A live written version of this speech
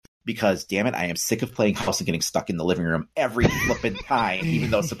because, damn it, I am sick of playing House and getting stuck in the living room every flippin' time,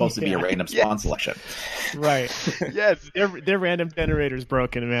 even though it's supposed to be a random spawn selection. Right. Yes. Their random generator's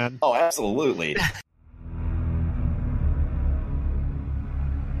broken, man. Oh, absolutely.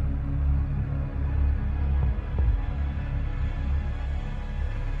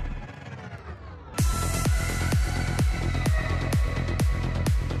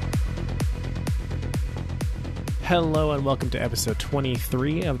 Hello and welcome to episode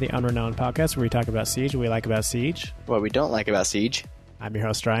 23 of the Unrenowned Podcast, where we talk about Siege, what we like about Siege. What we don't like about Siege. I'm your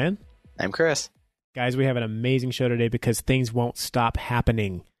host, Ryan. I'm Chris. Guys, we have an amazing show today because things won't stop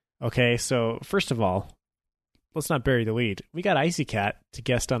happening. Okay, so first of all, let's not bury the lead. We got Icy Cat to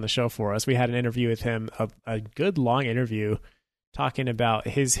guest on the show for us. We had an interview with him, a good long interview, talking about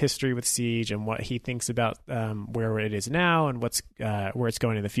his history with Siege and what he thinks about where it is now and where it's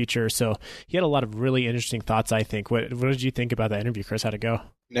going in the future. So he had a lot of really interesting thoughts, I think. What did you think about that interview, Chris? How'd it go?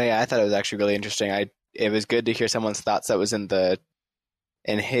 No, yeah, I thought it was actually really interesting. It was good to hear someone's thoughts that was in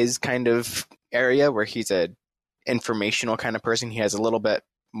his kind of area where he's a informational kind of person. He has a little bit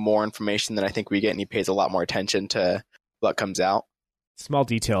more information than I think we get, and he pays a lot more attention to what comes out. Small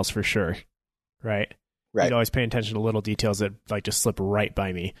details for sure, right? Right. He'd always pay attention to little details that like just slip right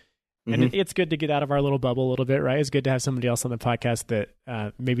by me. Mm-hmm. And it's good to get out of our little bubble a little bit, right? It's good to have somebody else on the podcast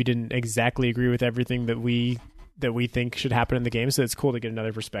that maybe didn't exactly agree with everything that we think should happen in the game. So it's cool to get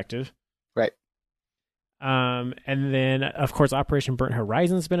another perspective. Right. And then, of course, Operation Burnt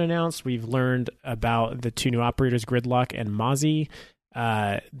Horizon's been announced. We've learned about the two new operators, Gridlock and Mozzie.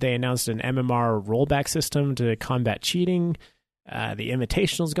 They announced an MMR rollback system to combat cheating. The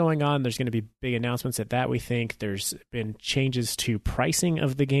Invitational's going on. There's going to be big announcements at that, we think. There's been changes to pricing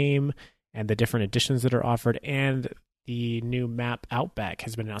of the game and the different editions that are offered, and the new map Outback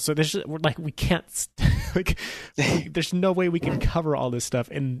has been announced. So there's we can't there's no way we can cover all this stuff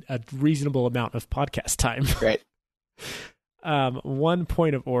in a reasonable amount of podcast time. Right. One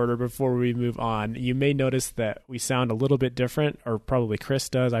point of order before we move on. You may notice that we sound a little bit different, or probably Chris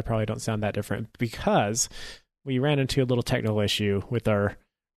does. I probably don't sound that different because we ran into a little technical issue with our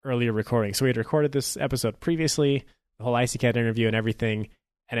earlier recording. So we had recorded this episode previously, the whole Icy Cat interview and everything,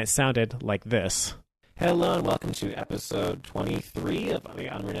 and it sounded like this. Hello and welcome to episode 23 of the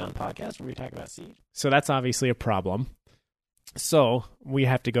Unrenowned Podcast, where we talk about Siege. So that's obviously a problem. So we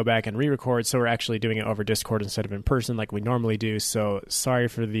have to go back and re-record, so we're actually doing it over Discord instead of in person like we normally do. So sorry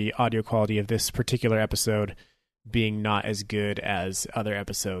for the audio quality of this particular episode being not as good as other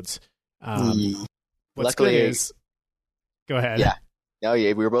episodes. What's Luckily, good is... Go ahead. Yeah. No,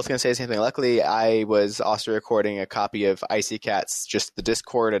 yeah, we were both going to say the same thing. Luckily, I was also recording a copy of Icy Cat's, just the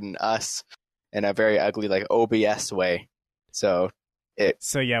Discord and us, in a very ugly, OBS way. So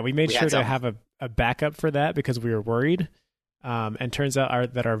yeah, we made sure to have a backup for that because we were worried. And turns out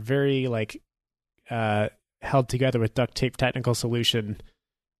our very, held together with duct tape technical solution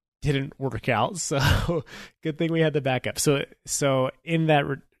didn't work out. So good thing we had the backup. So in that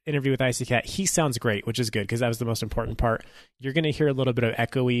interview with Icy Cat, he sounds great, which is good because that was the most important part. You're going to hear a little bit of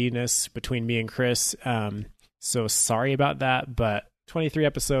echoiness between me and Chris. So sorry about that, but 23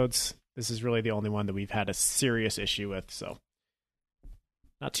 episodes, this is really the only one that we've had a serious issue with. So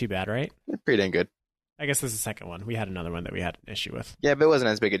not too bad, right? Pretty dang good. I guess this is the second one. We had another one that we had an issue with. Yeah, but it wasn't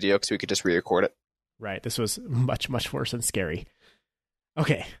as big a deal because we could just re-record it. Right. This was much, much worse and scary.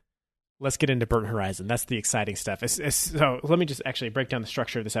 Okay. Let's get into Burnt Horizon. That's the exciting stuff. So let me just actually break down the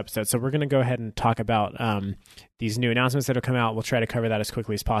structure of this episode. So we're going to go ahead and talk about these new announcements that have come out. We'll try to cover that as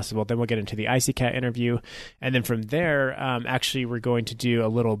quickly as possible. Then we'll get into the Icy Cat interview. And then from there, actually, we're going to do a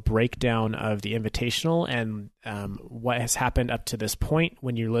little breakdown of the Invitational and what has happened up to this point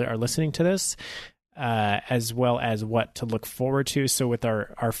when you are listening to this, as well as what to look forward to. So with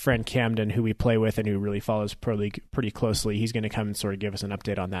our friend Camden, who we play with and who really follows Pro League pretty closely, he's going to come and sort of give us an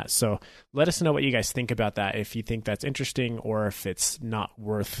update on that. So let us know what you guys think about that, if you think that's interesting or if it's not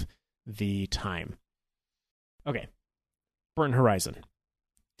worth the time. Okay, Burnt Horizon.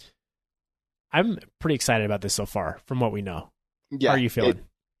 I'm pretty excited about this so far from what we know. Yeah, how are you feeling?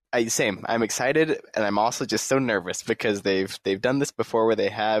 Same. I'm excited, and I'm also just so nervous because they've done this before where they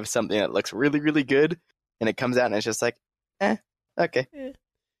have something that looks really, really good, and it comes out and it's just like, okay.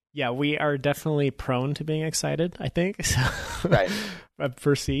 Yeah, we are definitely prone to being excited, I think. Right.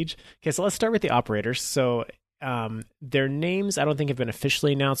 For Siege. Okay, so let's start with the operators. So their names, I don't think have been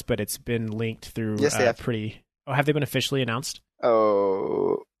officially announced, but it's been linked through yes, they have. Oh, have they been officially announced?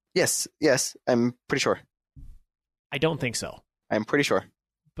 Oh, yes. I'm pretty sure. I don't think so. I'm pretty sure.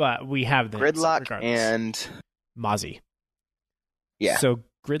 But we have them. Gridlock and Mozzie. Yeah. So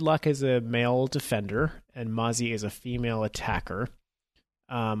Gridlock is a male defender, and Mozzie is a female attacker.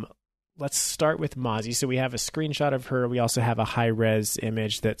 let's start with Mozzie. So we have a screenshot of her. We also have a high-res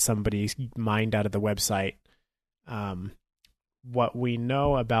image that somebody mined out of the website. What we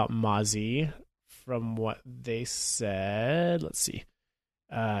know about Mozzie from what they said, let's see.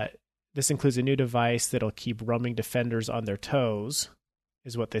 This includes a new device that'll keep roaming defenders on their toes,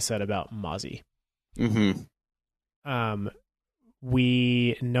 is what they said about Mozzie. Mm-hmm.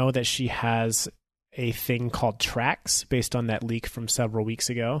 We know that she has a thing called Tracks based on that leak from several weeks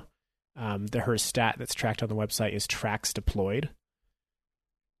ago. Her stat that's tracked on the website is Tracks deployed.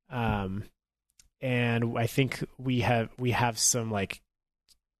 And I think we have some like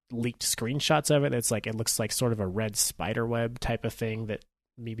leaked screenshots of it. That's like, it looks like sort of a red spider web type of thing that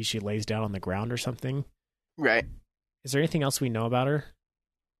maybe she lays down on the ground or something. Right. Is there anything else we know about her?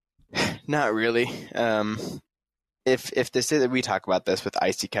 Not really. If this is, we talk about this with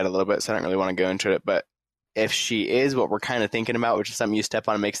Icy Cat a little bit, so I don't really want to go into it, but if she is what we're kind of thinking about, which is something you step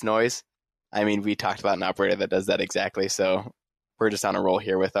on and makes noise, I mean, we talked about an operator that does that exactly, so we're just on a roll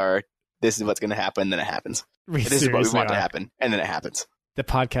here with our, this is what's going to happen, then it happens. This is what we want to happen, and then it happens. The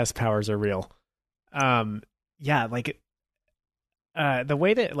podcast powers are real. Yeah, like, the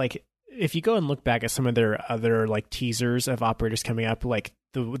way that, like, if you go and look back at some of their other, like, teasers of operators coming up, like,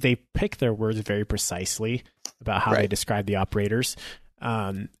 they pick their words very precisely about how they describe the operators.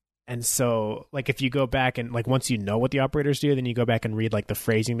 And so, like, if you go back and, like, once you know what the operators do, then you go back and read, like, the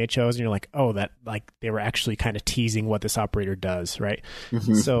phrasing they chose, and you're like, oh, that, like, they were actually kind of teasing what this operator does, right?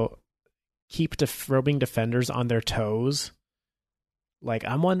 Mm-hmm. So, keep roaming defenders on their toes. Like,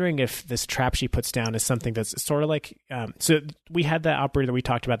 I'm wondering if this trap she puts down is something that's sort of like, so we had that operator that we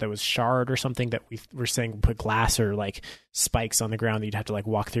talked about that was shard or something that we were saying put glass or, like, spikes on the ground that you'd have to, like,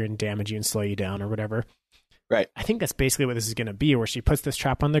 walk through and damage you and slow you down or whatever. Right. I think that's basically what this is going to be, where she puts this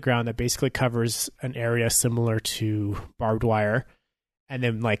trap on the ground that basically covers an area similar to barbed wire. And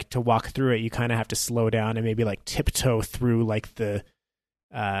then, like, to walk through it, you kind of have to slow down and maybe, like, tiptoe through, like, the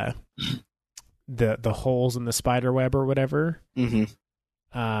holes in the spider web or whatever. Mm-hmm.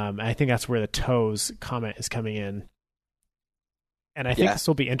 I think that's where the toes comment is coming in. And I think this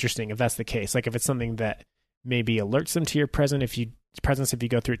will be interesting if that's the case. Like, if it's something that maybe alerts them to your presence if you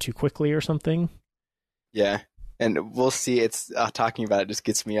go through it too quickly or something. Yeah, and we'll see. It's talking about it just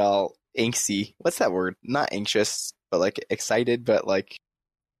gets me all angsty. What's that word? Not anxious, but like excited. But like,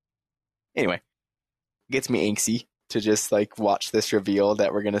 anyway, gets me angsty to just like watch this reveal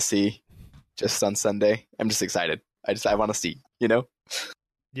that we're gonna see just on Sunday. I'm just excited. I want to see. You know?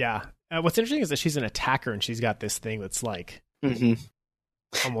 Yeah. What's interesting is that she's an attacker and she's got this thing that's like almost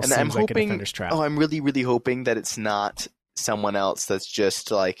and seems like a defender's trap. Oh, I'm really, really hoping that it's not someone else that's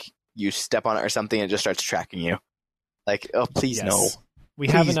just like, you step on it or something and it just starts tracking you. Like, oh, please no. We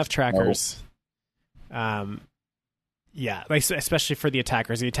have enough trackers. Yeah, like especially for the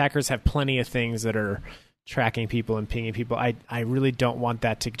attackers. The attackers have plenty of things that are tracking people and pinging people. I really don't want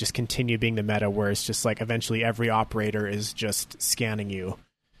that to just continue being the meta where it's just like eventually every operator is just scanning you.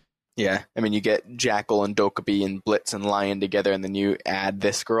 Yeah, I mean, you get Jackal and Dokkaebi and Blitz and Lion together, and then you add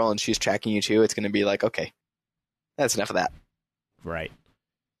this girl and she's tracking you too. It's going to be like, okay, that's enough of that. Right.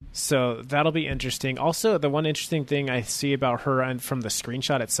 So that'll be interesting. Also, the one interesting thing I see about her and from the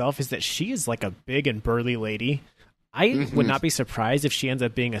screenshot itself is that she is like a big and burly lady. I would not be surprised if she ends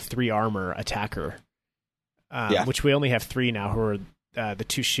up being a 3 armor attacker, which we only have 3 now, who are the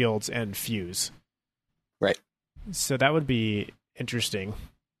 2 shields and Fuse. Right. So that would be interesting.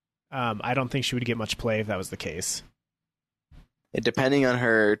 I don't think she would get much play if that was the case. Depending on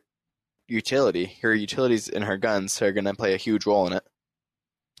her utilities in her guns are going to play a huge role in it.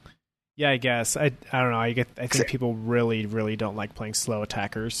 Yeah, I guess. I don't know. I think people really, really don't like playing slow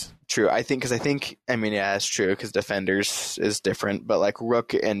attackers. True. I think, it's true, because Defenders is different, but like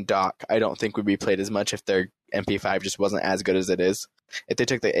Rook and Doc, I don't think would be played as much if their MP5 just wasn't as good as it is. If they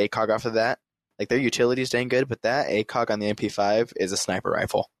took the ACOG off of that, like their utility is dang good, but that ACOG on the MP5 is a sniper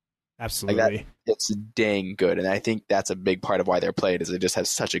rifle. Absolutely. Like it's dang good, and I think that's a big part of why they're played, is they just have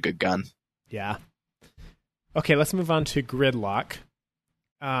such a good gun. Yeah. Okay, let's move on to Gridlock.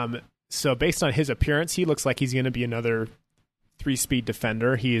 So based on his appearance, he looks like he's going to be another 3-speed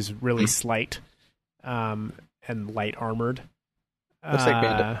defender. He is really slight and light armored. Looks like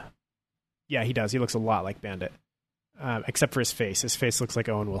Bandit. Yeah, he does. He looks a lot like Bandit, except for his face. His face looks like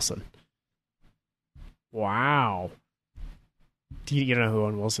Owen Wilson. Wow. You don't know who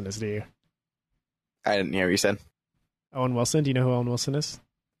Owen Wilson is, do you? I didn't hear what you said. Owen Wilson? Do you know who Owen Wilson is?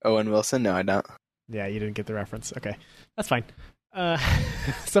 Owen Wilson? No, I don't. Yeah, you didn't get the reference. Okay, that's fine.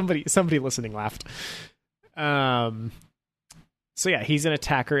 Somebody listening laughed. So yeah, he's an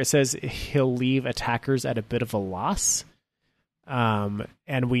attacker. It says he'll leave attackers at a bit of a loss.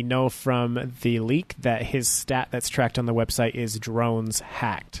 And we know from the leak that his stat that's tracked on the website is drones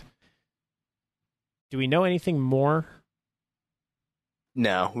hacked. Do we know anything more?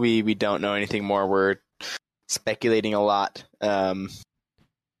 No, we don't know anything more. We're speculating a lot.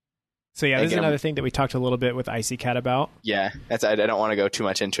 So yeah, this is another thing that we talked a little bit with Icy Cat about. Yeah, I don't want to go too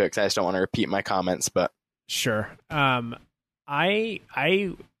much into it because I just don't want to repeat my comments. But sure, I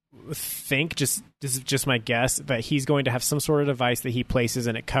think this is just my guess that he's going to have some sort of device that he places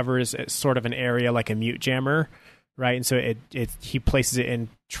and it covers sort of an area like a mute jammer, right? And so he places it in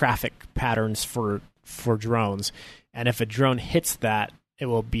traffic patterns for drones, and if a drone hits that, it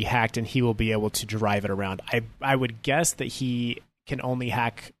will be hacked and he will be able to drive it around. I would guess that he can only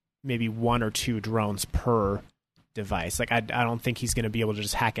hack maybe 1 or 2 drones per device. Like I don't think he's going to be able to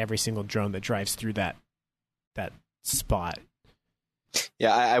just hack every single drone that drives through that spot.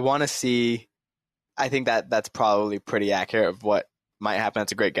 Yeah, I want to see. I think that's probably pretty accurate of what might happen.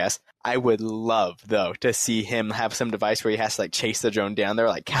 That's a great guess. I would love though to see him have some device where he has to like chase the drone down there,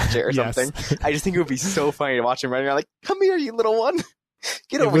 like catch it or Yes. something. I just think it would be so funny to watch him running around like, "Come here, you little one,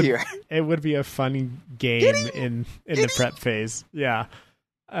 get over here." It would be a fun game in the prep phase. Yeah.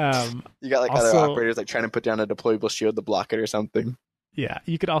 You got like also, other operators like trying to put down a deployable shield to block it or something. Yeah,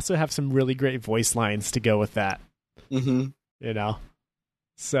 you could also have some really great voice lines to go with that. Mm-hmm. You know.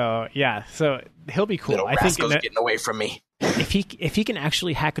 So yeah, so he'll be cool. Little I think rascals getting away from me. if he can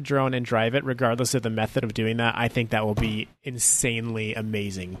actually hack a drone and drive it, regardless of the method of doing that, I think that will be insanely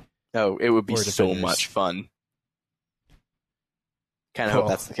amazing. Oh, it would be for so defenders. much fun. Kind of Cool. hope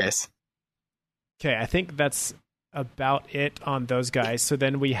that's the case. Okay, I think that's about it on those guys. So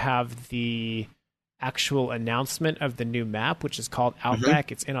then we have the actual announcement of the new map, which is called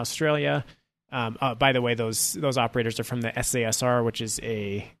Outback. It's in Australia. By the way, those operators are from the SASR, which is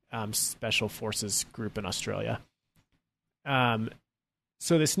a special forces group in Australia.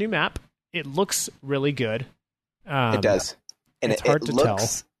 So this new map, it looks really good. It does. And it's hard to tell.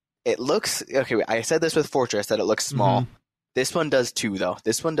 It looks okay. Wait, I said this with Fortress that it looks small. Mm-hmm. This one does too, though.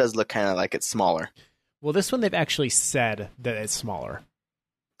 This one does look kind of like it's smaller. Well, this one they've actually said that it's smaller.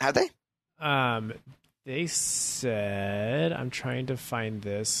 Have they? They said, I'm trying to find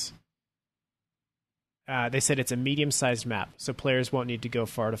this. They said it's a medium-sized map, so players won't need to go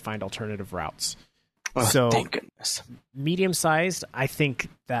far to find alternative routes. Oh, So thank goodness. medium-sized, I think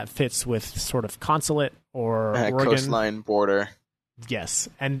that fits with sort of Consulate or Oregon. Coastline border. Yes,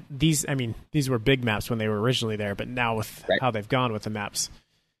 and these were big maps when they were originally there, but now with how they've gone with the maps,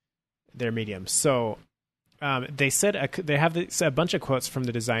 they're medium. So they said they have a bunch of quotes from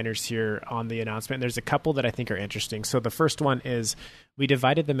the designers here on the announcement. There's a couple that I think are interesting. So the first one is, we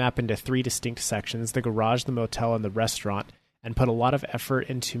divided the map into 3 distinct sections: the garage, the motel, and the restaurant, and put a lot of effort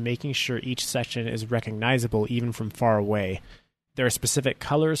into making sure each section is recognizable even from far away. There are specific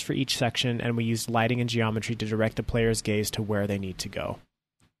colors for each section, and we used lighting and geometry to direct the player's gaze to where they need to go.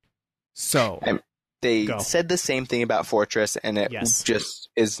 So they said the same thing about Fortress, and it just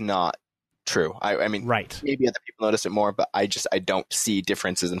is not true. I mean, right. Maybe other people notice it more, but I don't see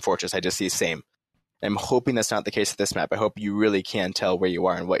differences in Fortress. I just see the same. I'm hoping that's not the case with this map. I hope you really can tell where you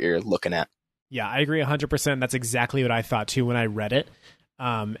are and what you're looking at. Yeah, I agree 100%. That's exactly what I thought too when I read it.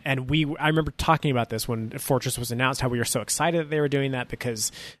 And I remember talking about this when Fortress was announced, how we were so excited that they were doing that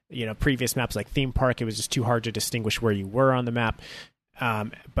because, previous maps like Theme Park, it was just too hard to distinguish where you were on the map.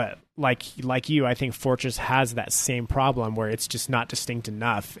 But like you, I think Fortress has that same problem where it's just not distinct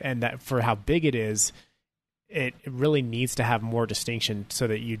enough, and that for how big it is, it really needs to have more distinction so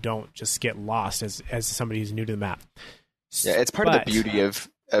that you don't just get lost as somebody who's new to the map. Yeah, it's part of the beauty of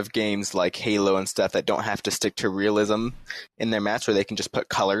games like Halo and stuff that don't have to stick to realism in their maps, where they can just put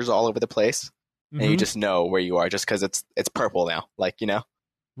colors all over the place, and you just know where you are just because it's purple now,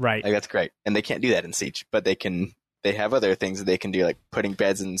 right? Like, that's great. And they can't do that in Siege, but they have other things that they can do, like putting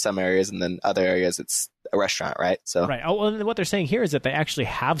beds in some areas, and then other areas it's a restaurant, right? So right. Oh, and what they're saying here is that they actually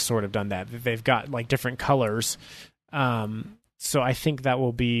have sort of done that. They've got like different colors. So I think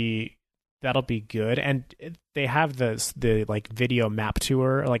that'll be good. And they have the like video map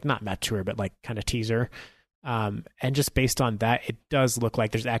tour, like not map tour, but like kind of teaser. And just based on that, it does look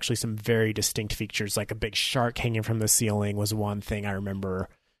like there's actually some very distinct features, like a big shark hanging from the ceiling was one thing I remember.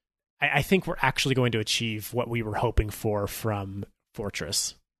 I think we're actually going to achieve what we were hoping for from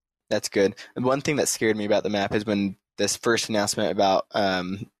Fortress. That's good. And one thing that scared me about the map is when this first announcement about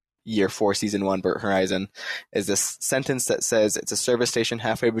Year 4, Season 1, Burnt Horizon, is this sentence that says, it's a service station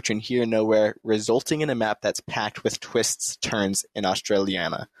halfway between here and nowhere, resulting in a map that's packed with twists, turns, in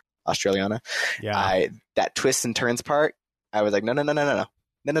Australiana. Yeah. That twists and turns part, I was like, no. None of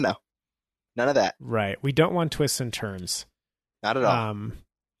that. Right. We don't want twists and turns. Not at all.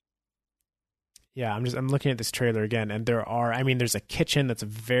 Yeah, I'm looking at this trailer again, and there's a kitchen that's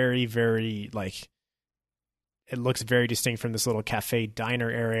very, very, like, it looks very distinct from this little cafe diner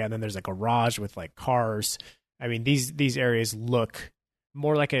area, and then there's a garage with like cars. I mean, these areas look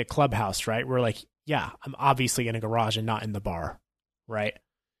more like a clubhouse, right? We're like, yeah, I'm obviously in a garage and not in the bar, right?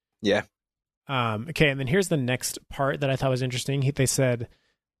 Yeah. Okay, and then here's the next part that I thought was interesting. They said,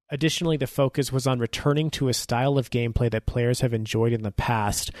 additionally, the focus was on returning to a style of gameplay that players have enjoyed in the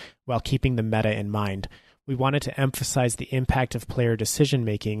past while keeping the meta in mind. We wanted to emphasize the impact of player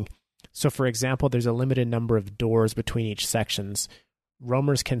decision-making. So, for example, there's a limited number of doors between each sections.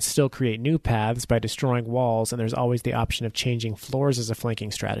 Roamers can still create new paths by destroying walls, and there's always the option of changing floors as a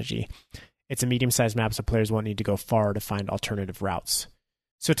flanking strategy. It's a medium-sized map, so players won't need to go far to find alternative routes.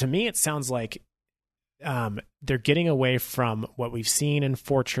 So to me, it sounds like they're getting away from what we've seen in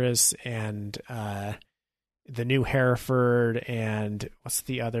Fortress and the new Hereford, and what's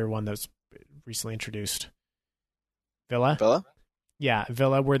the other one that was recently introduced? Villa? Yeah,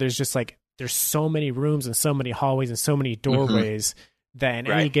 Villa, where there's just like, there's so many rooms and so many hallways and so many doorways that in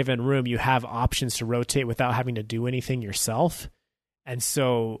any given room you have options to rotate without having to do anything yourself. And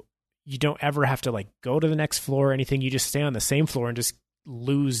so you don't ever have to like go to the next floor or anything. You just stay on the same floor and just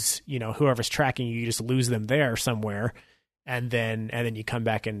lose, whoever's tracking you, you just lose them there somewhere. And then you come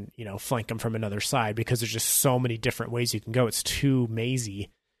back and, flank them from another side, because there's just so many different ways you can go. It's too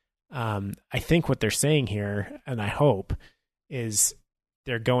mazy. I think what they're saying here, and I hope, is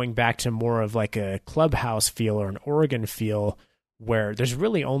they're going back to more of like a clubhouse feel or an Oregon feel, where there's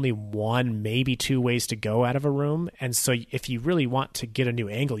really only one, maybe two ways to go out of a room. And so if you really want to get a new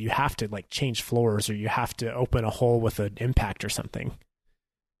angle, you have to like change floors, or you have to open a hole with an impact or something.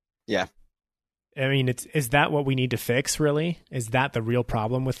 Yeah. I mean, is that what we need to fix, really? Is that the real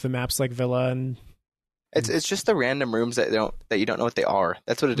problem with the maps like Villa? And it's just the random rooms that you don't know what they are.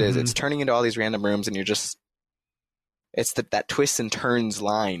 That's what it is. It's turning into all these random rooms, and it's that twists and turns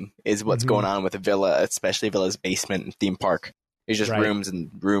line is what's going on with the Villa, especially Villa's basement and theme park. It's just rooms and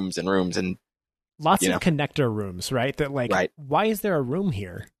rooms and rooms and lots of connector rooms, right? That why is there a room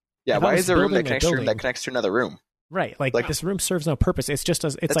here? Yeah, why is there a room that connects to another room? Right, like this room serves no purpose. It's just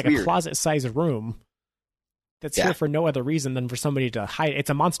it's like weird. A closet-sized room that's here for no other reason than for somebody to hide. It's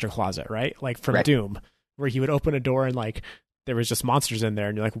a monster closet, right? Like from Doom, where you would open a door and like there was just monsters in there,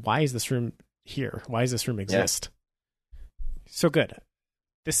 and you're like, why is this room here? Why does this room exist? Yeah. So good.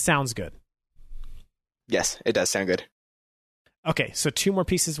 This sounds good. Yes, it does sound good. Okay, so two more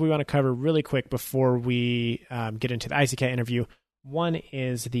pieces we want to cover really quick before we get into the ICCat interview. One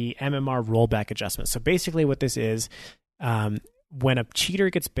is the MMR rollback adjustment. So basically what this is, when a cheater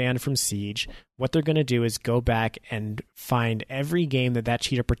gets banned from Siege, what they're going to do is go back and find every game that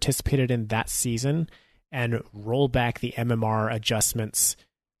cheater participated in that season and roll back the MMR adjustments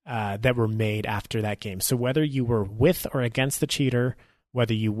that were made after that game. So whether you were with or against the cheater,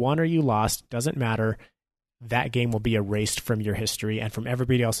 whether you won or you lost, doesn't matter. That game will be erased from your history and from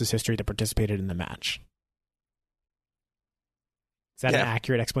everybody else's history that participated in the match. Is that an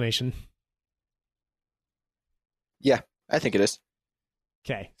accurate explanation? Yeah, I think it is.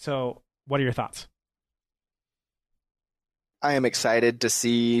 Okay, so what are your thoughts? I am excited to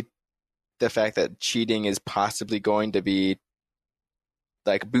see the fact that cheating is possibly going to be,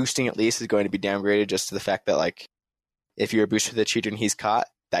 like, boosting at least is going to be downgraded, just to the fact that, like, if you're a booster to the cheater and he's caught,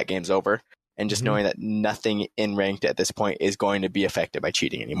 that game's over. And just knowing that nothing in ranked at this point is going to be affected by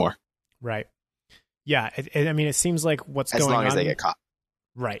cheating anymore. Right. Yeah, I mean, it seems like what's going on... As long as they get caught.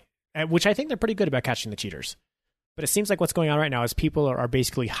 Right. Which I think they're pretty good about catching the cheaters. But it seems like what's going on right now is people are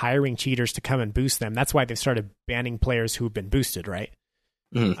basically hiring cheaters to come and boost them. That's why they've started banning players who've been boosted, right?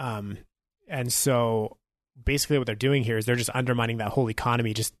 Mm-hmm. And so basically what they're doing here is they're just undermining that whole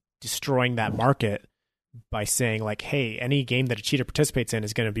economy, just destroying that market by saying, like, hey, any game that a cheater participates in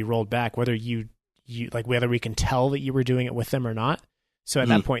is going to be rolled back, whether you like, whether we can tell that you were doing it with them or not. So at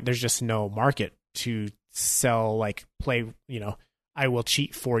that point, there's just no market to sell, like, play, I will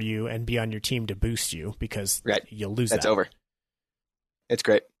cheat for you and be on your team to boost you, because you'll lose. That's over. It's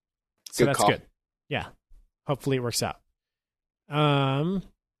great. So that's good. Yeah. Hopefully it works out. And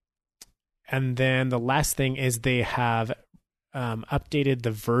then the last thing is they have updated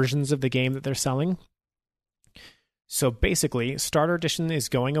the versions of the game that they're selling. So basically, Starter Edition is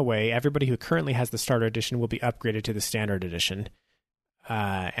going away. Everybody who currently has the Starter Edition will be upgraded to the Standard Edition.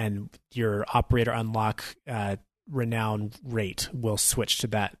 And your Operator Unlock Renown rate will switch to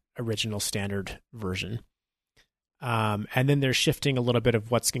that original Standard version. And then they're shifting a little bit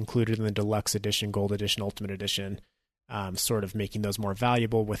of what's included in the Deluxe Edition, Gold Edition, Ultimate Edition, sort of making those more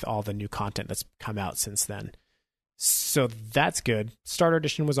valuable with all the new content that's come out since then. So that's good. Starter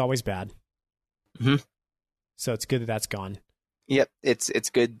Edition was always bad. Mm-hmm. So it's good that that's gone. Yep, it's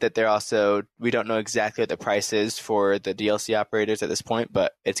good that they're also, we don't know exactly what the price is for the DLC operators at this point,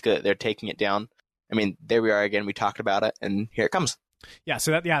 but it's good that they're taking it down. I mean, there we are again. We talked about it, and here it comes. Yeah,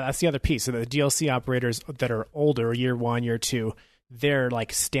 so that's the other piece. So the DLC operators that are older, year 1, year 2, their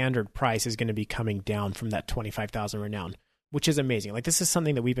like standard price is going to be coming down from that 25,000 renown, which is amazing. Like, this is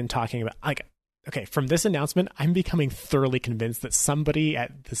something that we've been talking about. Like, okay, from this announcement, I'm becoming thoroughly convinced that somebody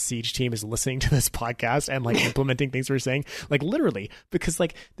at the Siege team is listening to this podcast and like implementing things we're saying, like literally, because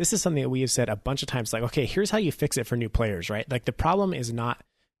like this is something that we have said a bunch of times. Like, okay, here's how you fix it for new players, right? Like, the problem is not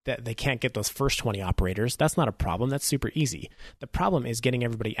that they can't get those first 20 operators. That's not a problem. That's super easy. The problem is getting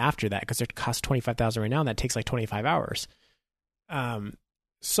everybody after that, because it costs 25,000 right now, and that takes like 25 hours.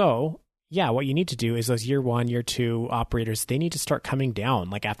 So yeah, what you need to do is those year 1, year 2 operators, they need to start coming down.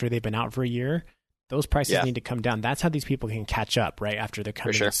 Like, after they've been out for a year, those prices need to come down. That's how these people can catch up, right? After they're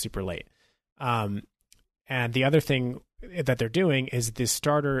coming in super late. And the other thing that they're doing is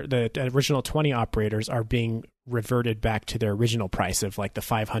the original 20 operators are being reverted back to their original price of like the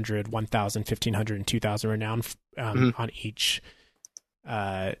 500, 1,000, 1,500, and 2,000 renown on each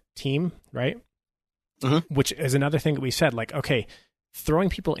team, right? Mm-hmm. Which is another thing that we said, like, okay, throwing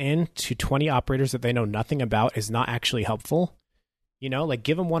people in to 20 operators that they know nothing about is not actually helpful. You know, like,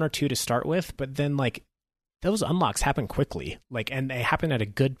 give them 1 or 2 to start with, but then like those unlocks happen quickly, like, and they happen at a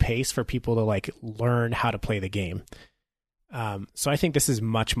good pace for people to like learn how to play the game. So I think this is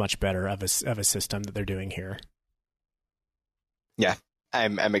much, much better of a system that they're doing here. Yeah,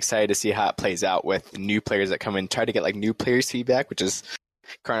 I'm excited to see how it plays out with new players that come in, try to get like new players feedback, which is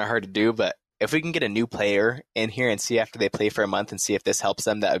kind of hard to do, but if we can get a new player in here and see after they play for a month and see if this helps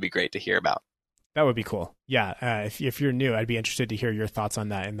them, that would be great to hear about. That would be cool. Yeah. If you're new, I'd be interested to hear your thoughts on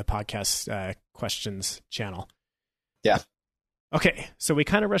that in the podcast questions channel. Yeah. Okay. So we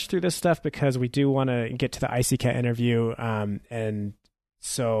kind of rushed through this stuff because we do want to get to the ICCat interview. And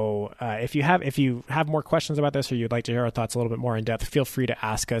so if you have more questions about this, or you'd like to hear our thoughts a little bit more in depth, feel free to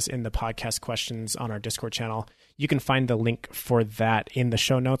ask us in the podcast questions on our Discord channel. You can find the link for that in the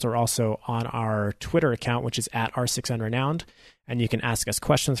show notes, or also on our Twitter account, which is at R6Unrenowned. And you can ask us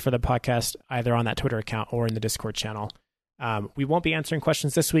questions for the podcast either on that Twitter account or in the Discord channel. We won't be answering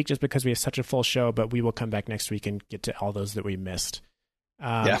questions this week just because we have such a full show, but we will come back next week and get to all those that we missed.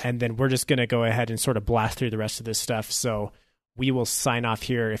 And then we're just going to go ahead and sort of blast through the rest of this stuff. So we will sign off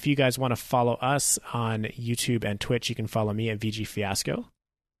here. If you guys want to follow us on YouTube and Twitch, you can follow me at VG Fiasco.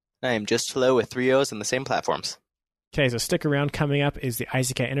 I am just hello with 3 O's on the same platforms. Okay, so stick around. Coming up is the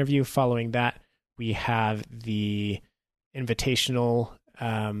ICCat interview. Following that, we have the invitational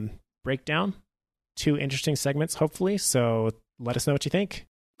breakdown. 2 interesting segments, hopefully. So let us know what you think.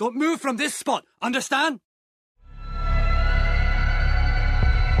 Don't move from this spot, understand?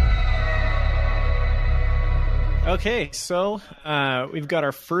 Okay, so we've got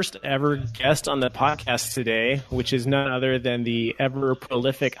our first ever guest on the podcast today, which is none other than the ever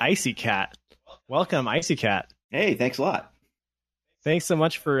prolific ICCat. Welcome, ICCat. Hey, thanks a lot. Thanks so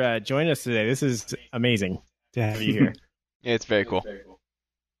much for joining us today. This is amazing to have you here. Yeah, it's very cool.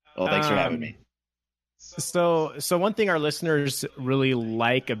 Well, thanks for having me. So one thing our listeners really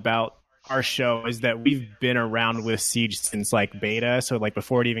like about our show is that we've been around with Siege since like beta, so like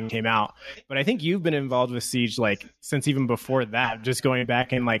before it even came out. But I think you've been involved with Siege like since even before that, just going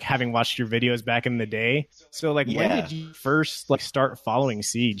back and like having watched your videos back in the day. So like when did you first like start following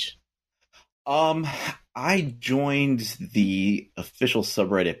Siege? I joined the official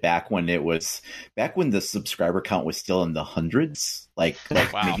subreddit back when the subscriber count was still in the hundreds, like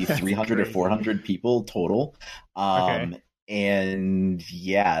wow. Maybe 300 or 400 people total. And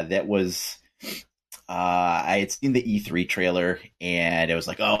yeah, that was, I had seen the E3 trailer and it was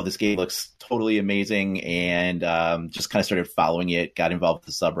like, oh, this game looks totally amazing. And, just kind of started following it, got involved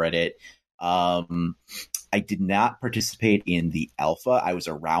with the subreddit. I did not participate in the alpha. I was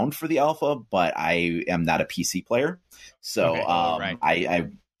around for the alpha, but I am not a PC player. So,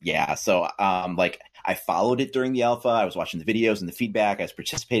 I followed it during the alpha. I was watching the videos and the feedback. I was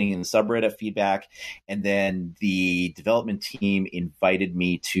participating in the subreddit feedback. And then the development team invited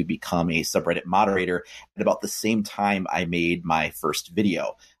me to become a subreddit moderator at about the same time I made my first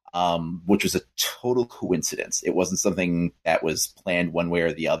video. Which was a total coincidence. It wasn't something that was planned one way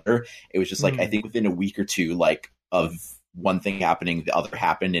or the other. It was just like, I think within a week or two, like of one thing happening, the other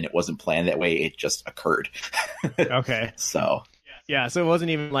happened, and it wasn't planned that way. It just occurred. Okay. So it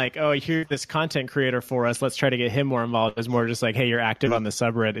wasn't even like, oh, here's this content creator for us, let's try to get him more involved. It was more just like, hey, you're active on the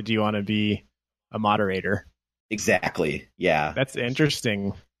subreddit. Do you want to be a moderator? Exactly. Yeah. That's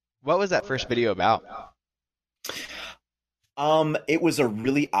interesting. What was that first video about? It was a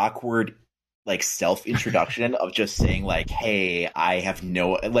really awkward like self-introduction of just saying like, hey, I have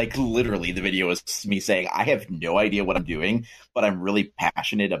no, like literally the video was me saying I have no idea what I'm doing, but I'm really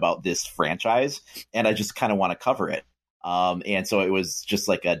passionate about this franchise and I just kind of want to cover it. And so it was just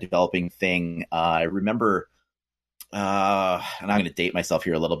like a developing thing. I remember, and I'm going to date myself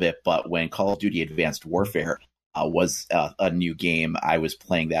here a little bit, but when Call of Duty Advanced Warfare was a new game, I was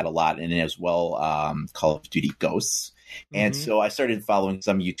playing that a lot, and as well Call of Duty Ghosts. And so I started following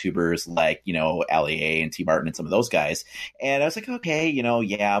some YouTubers like, LAA and T Martin and some of those guys. And I was like, okay,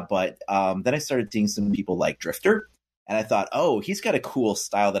 yeah. But then I started seeing some people like Drifter. And I thought, oh, he's got a cool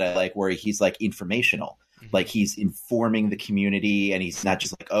style that I like where he's like informational. Like he's informing the community and he's not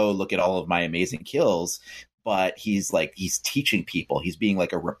just like, oh, look at all of my amazing kills. But he's teaching people. He's being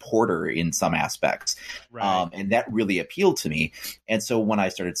like a reporter in some aspects. Right. And that really appealed to me. And so when I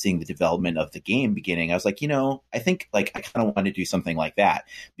started seeing the development of the game beginning, I was like, I think like I kind of want to do something like that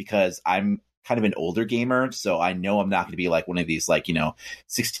because I'm kind of an older gamer. So I know I'm not going to be like one of these like,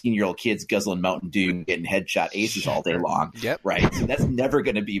 16-year-old kids guzzling Mountain Dew and getting headshot aces all day long. Yep. Right. So that's never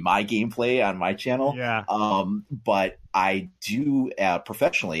going to be my gameplay on my channel. Yeah. But I do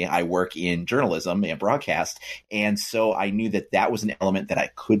professionally, I work in journalism and broadcast. And so I knew that was an element that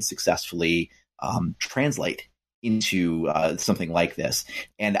I could successfully translate into something like this.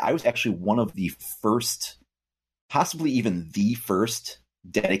 And I was actually one of the first, possibly even the first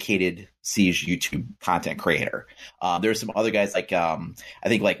dedicated Siege YouTube content creator. There's some other guys like I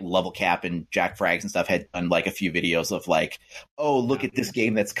think like Level Cap and Jack Frags and stuff had done like a few videos of like, oh, look at this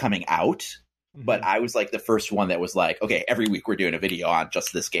game that's coming out. But I was like the first one that was like, okay, every week we're doing a video on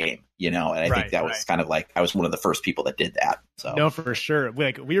just this game, and I think that was kind of like I was one of the first people that did that. So no, for sure.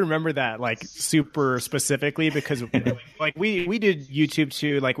 Like we remember that like super specifically because like we did YouTube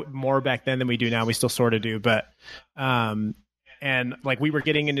too, like more back then than we do now. We still sort of do, but and like we were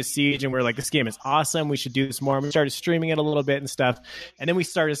getting into Siege and we are like, this game is awesome. We should do this more. And we started streaming it a little bit and stuff. And then we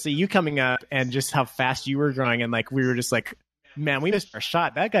started to see you coming up and just how fast you were growing. And like, we were just like, man, we missed our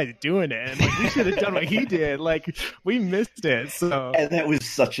shot. That guy's doing it. And like, we should have done what he did. Like we missed it. So, and that was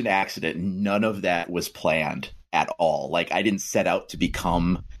such an accident. None of that was planned at all. Like I didn't set out to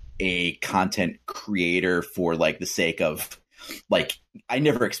become a content creator for like the sake of like, I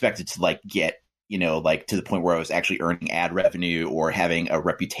never expected to like get, like to the point where I was actually earning ad revenue or having a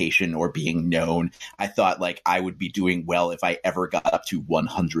reputation or being known. I thought like I would be doing well if I ever got up to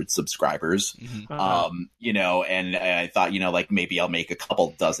 100 subscribers, and I thought, like maybe I'll make a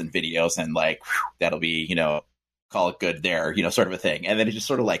couple dozen videos and like, that'll be, call it good there, sort of a thing. And then it just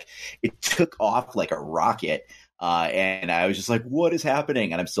sort of like, it took off like a rocket. And I was just like, what is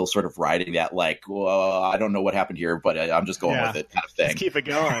happening? And I'm still sort of riding that like, well, I don't know what happened here, but I'm just going with it kind of thing. Just keep it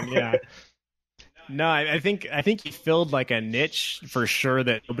going. Yeah. No, I think you filled like a niche for sure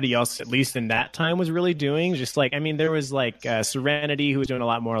that nobody else, at least in that time, was really doing. Just like, I mean, there was like Serenity who was doing a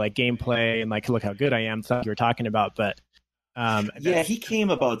lot more like gameplay and like, look how good I am, stuff you were talking about. But yeah, he came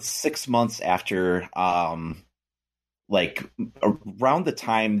about 6 months after, like around the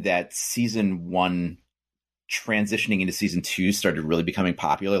time that season 1 transitioning into season 2 started really becoming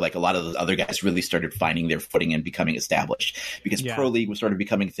popular. Like a lot of the other guys really started finding their footing and becoming established because Pro League was sort of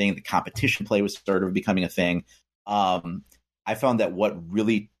becoming a thing. The competition play was sort of becoming a thing. I found that what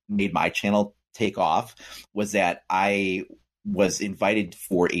really made my channel take off was that I was invited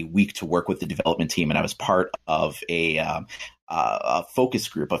for a week to work with the development team, and I was part of a focus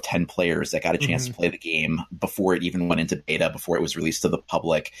group of 10 players that got a chance to play the game before it even went into beta, before it was released to the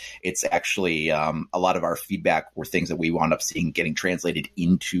public. It's actually a lot of our feedback were things that we wound up seeing getting translated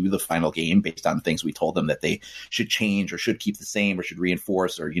into the final game based on things we told them that they should change or should keep the same or should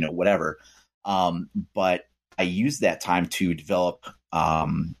reinforce or, whatever. But I used that time to develop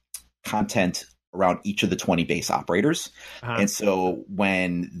content around each of the 20 base operators. And so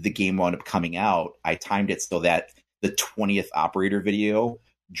when the game wound up coming out, I timed it so that the 20th operator video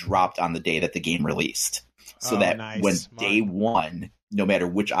dropped on the day that the game released. So when day one, no matter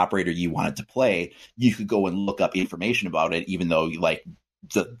which operator you wanted to play, you could go and look up information about it, even though like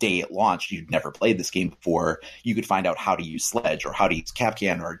the day it launched, you'd never played this game before. You could find out how to use Sledge or how to use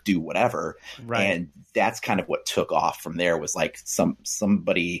Kapkan or do whatever. Right. And that's kind of what took off from there, was like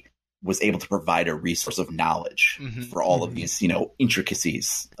somebody was able to provide a resource of knowledge for all of these,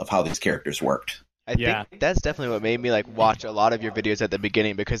 intricacies of how these characters worked. I think that's definitely what made me like watch a lot of your videos at the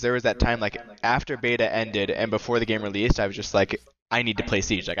beginning, because there was that time like after beta ended and before the game released, I was just like, I need to play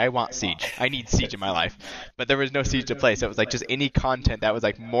Siege. Like, I want Siege. I need Siege in my life. But there was no Siege to play, so it was like just any content that was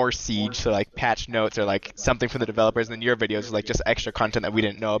like more Siege, so like patch notes or like something from the developers, and then your videos was like just extra content that we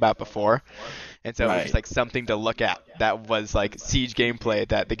didn't know about before. And so it was just like something to look at that was like Siege gameplay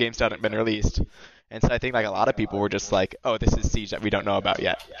that the game still hadn't been released. And so I think like a lot of people were just like, oh, this is Siege that we don't know about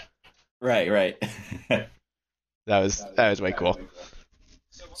yet. Right. That was way cool.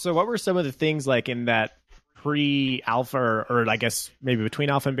 So what were some of the things like in that pre-alpha or I guess maybe between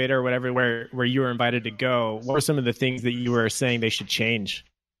alpha and beta or whatever where you were invited to go? What were some of the things that you were saying they should change?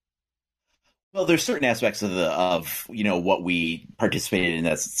 Well, there's certain aspects of what we participated in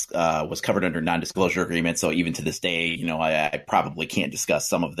that was covered under non-disclosure agreement. So even to this day, I probably can't discuss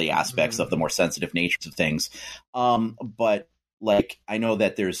some of the aspects of the more sensitive natures of things. But like, I know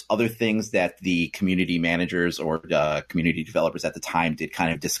that there's other things that the community managers or community developers at the time did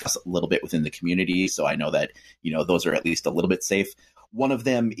kind of discuss a little bit within the community. So I know that, those are at least a little bit safe. One of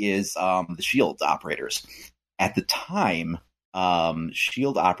them is the shield operators. At the time,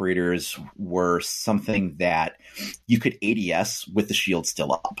 shield operators were something that you could ADS with the shield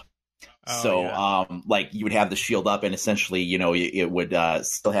still up. Like you would have the shield up and essentially, it would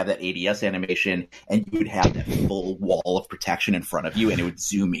still have that ADS animation and you would have that full wall of protection in front of you and it would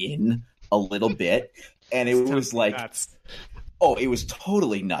zoom in a little bit. And it was like, nuts. Oh, it was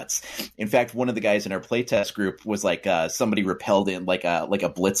totally nuts. In fact, one of the guys in our playtest group was like somebody repelled in like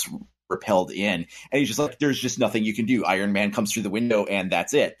a blitz repelled in, and he's just like, there's just nothing you can do. Iron Man comes through the window and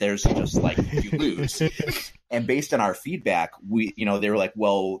that's it. There's just like, you lose. And based on our feedback, they were like,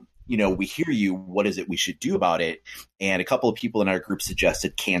 well, we hear you. What is it we should do about it? And a couple of people in our group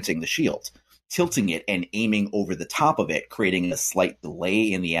suggested canting the shield, tilting it and aiming over the top of it, creating a slight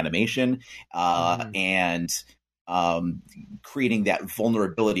delay in the animation, and creating that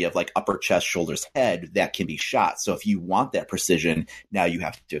vulnerability of like upper chest, shoulders, head that can be shot. So if you want that precision, now you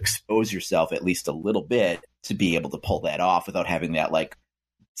have to expose yourself at least a little bit to be able to pull that off without having that like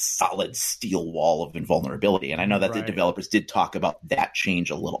solid steel wall of invulnerability. And I know that the developers did talk about that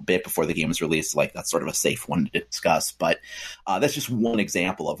change a little bit before the game was released. Like that's sort of a safe one to discuss, but that's just one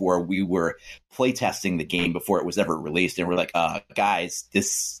example of where we were playtesting the game before it was ever released. And we're like, guys,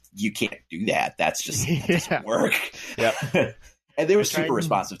 you can't do that. That doesn't work. Yep. And they were super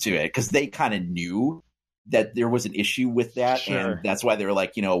responsive to it because they kind of knew that there was an issue with that. Sure. And that's why they were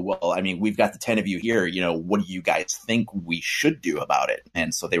like, well, I mean, we've got the 10 of you here, what do you guys think we should do about it?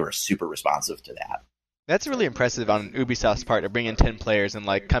 And so they were super responsive to that. That's really impressive on Ubisoft's part to bring in 10 players and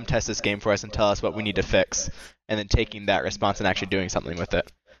like, come test this game for us and tell us what we need to fix, and then taking that response and actually doing something with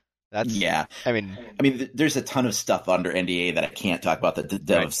it. I mean, there's a ton of stuff under NDA that I can't talk about that the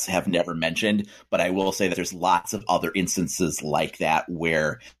devs have never mentioned, but I will say that there's lots of other instances like that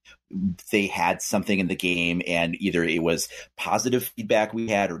where they had something in the game and either it was positive feedback we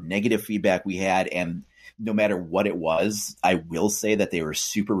had or negative feedback we had. And no matter what it was, I will say that they were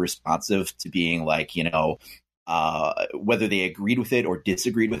super responsive to being like, whether they agreed with it or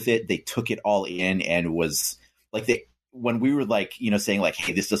disagreed with it, they took it all in and was like, when we were like, saying like,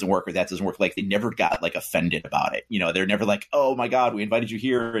 hey, this doesn't work or that doesn't work, like they never got like offended about it. They're never like, oh my God, we invited you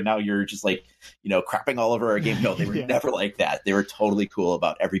here and now you're just like, crapping all over our game. No, they were never like that. They were totally cool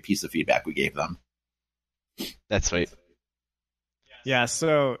about every piece of feedback we gave them. That's sweet. Yeah.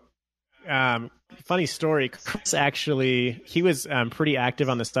 So, funny story. Chris actually, he was pretty active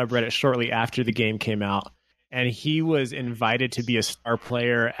on the subreddit shortly after the game came out. And he was invited to be a star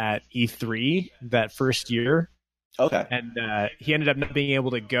player at E3 that first year. Okay. And he ended up not being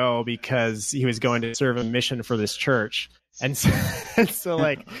able to go because he was going to serve a mission for this church. And so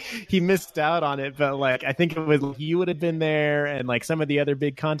like he missed out on it, but like I think it was you would have been there and like some of the other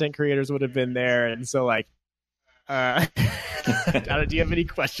big content creators would have been there. And so like do you have any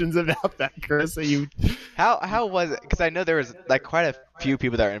questions about that, Chris? How was it? Because I know there was like quite a few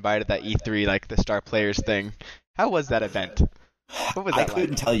people that were invited to that E3, like the star players thing. How was that event? What was that I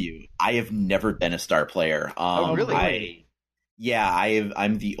couldn't tell you. I have never been a star player. Oh, really?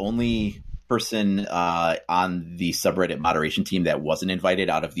 I'm the only person on the subreddit moderation team that wasn't invited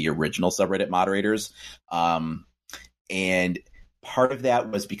out of the original subreddit moderators. And part of that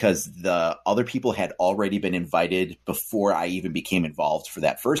was because the other people had already been invited before I even became involved for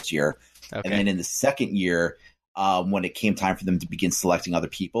that first year. Okay. And then in the second year, when it came time for them to begin selecting other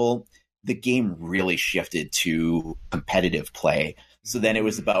people, the game really shifted to competitive play. So then it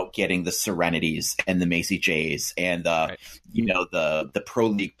was about getting the Serenities and the Macy Jays and the Pro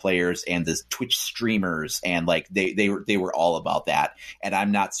League players and the Twitch streamers, and like they were all about that. And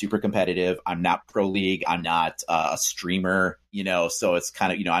I'm not super competitive. I'm not Pro League. I'm not a streamer. So it's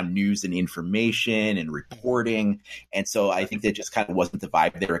kind of I'm news and information and reporting, and so I think that just kind of wasn't the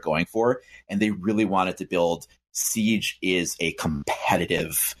vibe they were going for, and they really wanted to build Siege is a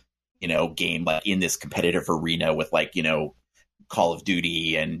competitive game, like in this competitive arena with like Call of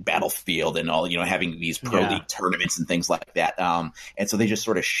Duty and Battlefield and all, having these Pro League tournaments and things like that. And so they just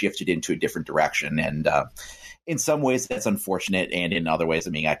sort of shifted into a different direction. And in some ways that's unfortunate. And in other ways, I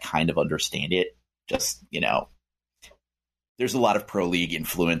mean, I kind of understand it. Just, there's a lot of Pro League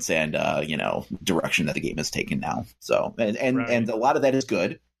influence and, direction that the game is taking now. So, and a lot of that is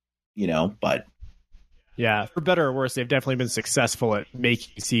good, but. Yeah, for better or worse, they've definitely been successful at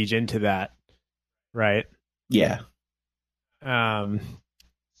making Siege into that. Right. Yeah.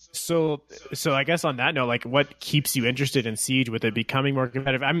 So I guess on that note, like, what keeps you interested in Siege with it becoming more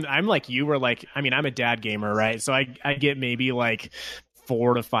competitive? I'm like you, were like, I mean, I'm a dad gamer, right? So I get maybe like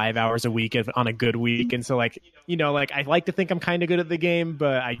 4 to 5 hours a week on a good week, and so like I like to think I'm kind of good at the game,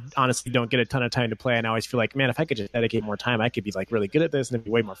 but I honestly don't get a ton of time to play, and I always feel like, man, if I could just dedicate more time, I could be like really good at this, and it'd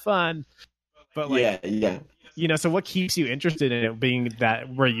be way more fun. But like, yeah. So what keeps you interested in it being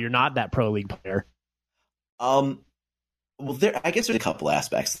that where you're not that Pro League player? Well, I guess there's a couple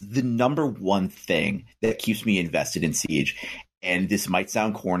aspects. The number one thing that keeps me invested in Siege, and this might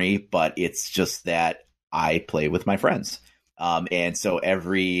sound corny, but it's just that I play with my friends. And so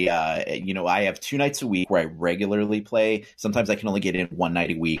every, I have 2 nights a week where I regularly play. Sometimes I can only get in 1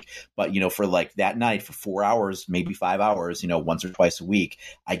 night a week, but, for like that night for 4 hours, maybe 5 hours, once or twice a week,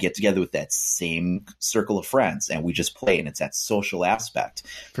 I get together with that same circle of friends and we just play, and it's that social aspect.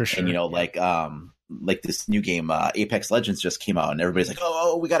 For sure. And, like this new game, Apex Legends just came out, and everybody's like,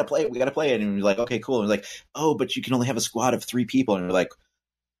 oh, we got to play it. And we're like, okay, cool. And we're like, oh, but you can only have a squad of 3 people. And we're like,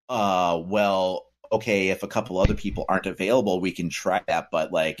 well, okay, if a couple other people aren't available, we can try that.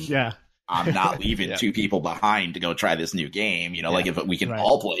 But like, I'm not leaving 2 people behind to go try this new game. Like if we can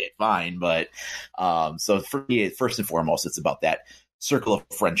all play it, fine. But so for me, first and foremost, it's about that circle of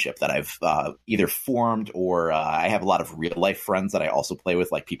friendship that I've either formed, or I have a lot of real life friends that I also play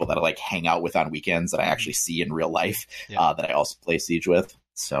with, like people that I like hang out with on weekends that I actually see in real life, that I also play Siege with.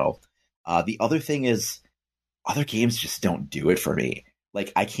 So the other thing is, other games just don't do it for me.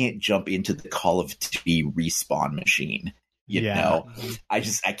 Like, I can't jump into the Call of Duty respawn machine, you know? I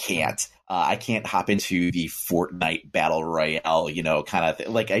can't. I can't hop into the Fortnite Battle Royale, kind of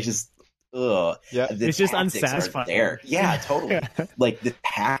thing. Like, I just, it's just unsatisfying. There. Yeah, totally. Like, the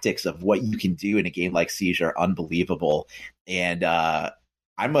tactics of what you can do in a game like Siege are unbelievable. And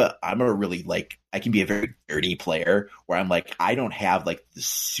I'm a really, like, I can be a very dirty player where I'm like, I don't have like the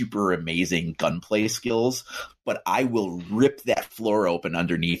super amazing gunplay skills, but I will rip that floor open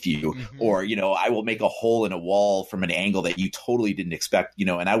underneath you, or, I will make a hole in a wall from an angle that you totally didn't expect,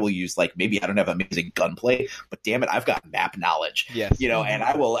 and I will use, like, maybe I don't have amazing gunplay, but damn it, I've got map knowledge, and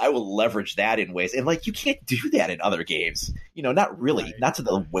I will leverage that in ways. And like, you can't do that in other games, not really, not to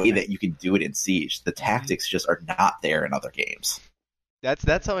the way that you can do it in Siege. The tactics just are not there in other games.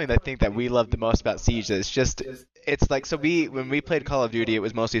 That's something I think that we love the most about Siege. It's like, so when we played Call of Duty, it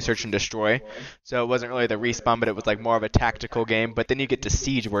was mostly search and destroy. So it wasn't really the respawn, but it was like more of a tactical game. But then you get to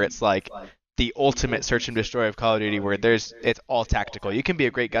Siege, where it's like the ultimate search and destroy of Call of Duty, where it's all tactical. You can be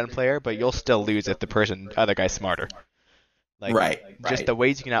a great gun player, but you'll still lose if the other guy's smarter. Like, just the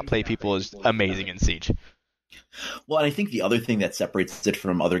ways you can outplay people is amazing in Siege. Well, and I think the other thing that separates it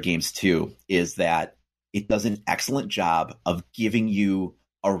from other games too is that it does an excellent job of giving you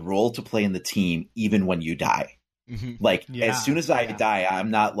a role to play in the team even when you die. Like, as soon as I die,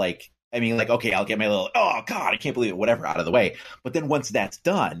 I'm not like, I mean, like, okay, I'll get my little, oh God, I can't believe it, whatever, out of the way. But then once that's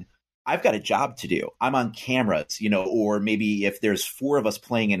done, I've got a job to do. I'm on cameras, or maybe if there's 4 of us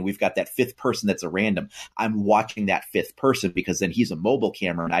playing and we've got that 5th person that's a random, I'm watching that 5th person, because then he's a mobile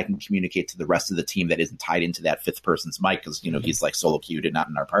camera and I can communicate to the rest of the team that isn't tied into that 5th person's mic, because, he's like solo queued and not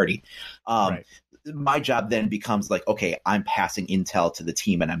in our party. My job then becomes like, okay, I'm passing intel to the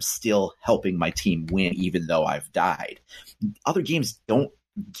team and I'm still helping my team win even though I've died. Other games don't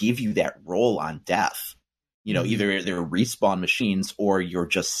give you that role on death. Either they're respawn machines or you're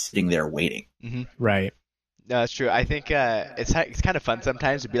just sitting there waiting. Right. No, that's true. I think it's kind of fun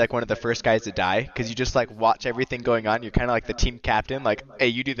sometimes to be like one of the first guys to die, because you just like watch everything going on. You're kind of like the team captain, like, hey,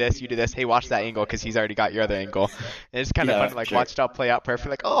 you do this. Hey, watch that angle, because he's already got your other angle. And it's kind of fun to like watch it all play out perfectly.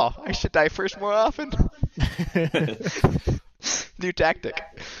 Like, oh, I should die first more often. New tactic.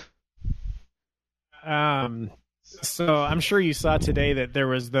 So I'm sure you saw today that there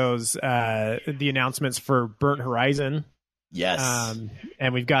was those the announcements for Burnt Horizon. Yes.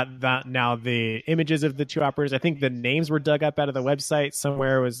 And we've got that now, the images of the two operators. I think the names were dug up out of the website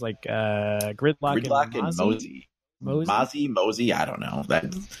somewhere. It was like Gridlock and Mosey. Mosey. I don't know.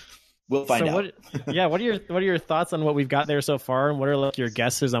 That we'll find out. What are your thoughts on what we've got there so far, and what are like your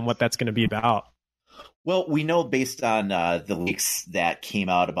guesses on what that's going to be about? Well, we know based on the leaks that came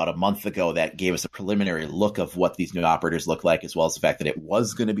out about a month ago that gave us a preliminary look of what these new operators look like, as well as the fact that it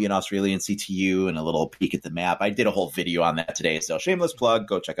was going to be an Australian CTU and a little peek at the map. I did a whole video on that today, so shameless plug.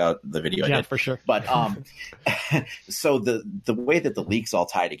 Go check out the video. Yeah, for sure. But so the way that the leaks all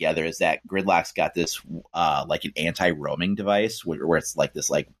tie together is that Gridlock's got this like an anti-roaming device where it's like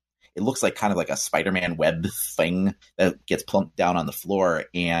this it looks like kind of like a Spider-Man web thing that gets plunked down on the floor,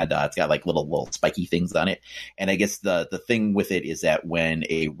 and it's got like little spiky things on it. And I guess the thing with it is that when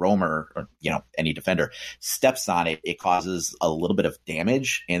a roamer or any defender steps on it, it causes a little bit of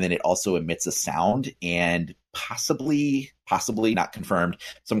damage, and then it also emits a sound and possibly not confirmed,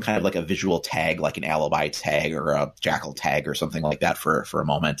 some kind of like a visual tag, like an alibi tag or a jackal tag or something like that for a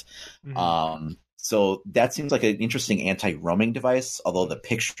moment. Mm-hmm. So that seems like an interesting anti-roaming device, although the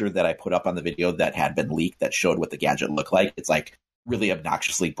picture that I put up on the video that had been leaked that showed what the gadget looked like, it's like really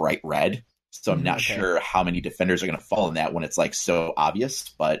obnoxiously bright red. So I'm not sure how many defenders are going to fall in that when it's like so obvious,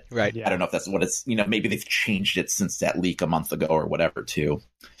 but I don't know if that's what it's, maybe they've changed it since that leak a month ago or whatever too.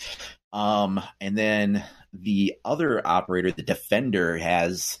 And then the other operator, the defender,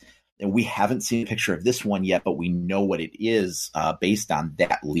 and we haven't seen a picture of this one yet, but we know what it is based on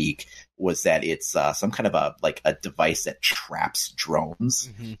that leak, was that it's some kind of a device that traps drones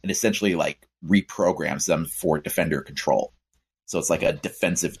and essentially like reprograms them for defender control. So it's like a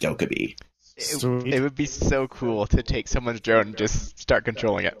defensive Dokkaebi. It would be so cool to take someone's drone and just start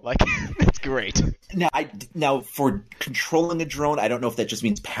controlling it. Like, it's great. Now, for controlling a drone, I don't know if that just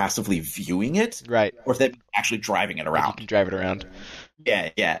means passively viewing it, right, or if that means actually driving it around. Like you can drive it around. Yeah.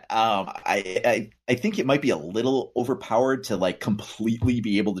 I think it might be a little overpowered to like completely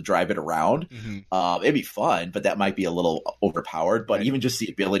be able to drive it around. It'd be fun, but that might be a little overpowered. But even just the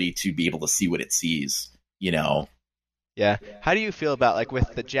ability to be able to see what it sees, Yeah. How do you feel about like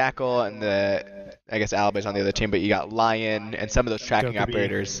with the Jackal and I guess Alibi's on the other team, but you got Lion and some of those tracking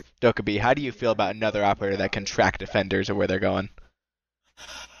operators, Dokkaebi. How do you feel about another operator that can track defenders or where they're going?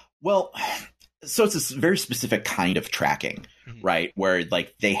 Well, so it's a very specific kind of tracking, right? Where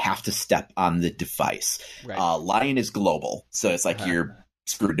like they have to step on the device. Right. Lion is global, so it's like you're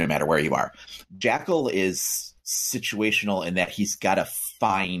screwed no matter where you are. Jackal is situational in that he's got to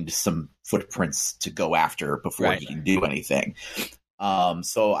find some footprints to go after before he can do anything.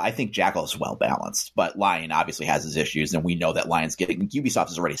 So I think Jackal is well balanced, but Lion obviously has his issues, and we know that Lion's Ubisoft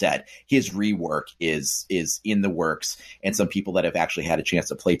has already said his rework is in the works, and some people that have actually had a chance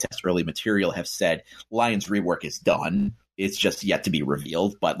to play test early material have said Lion's rework is done. It's just yet to be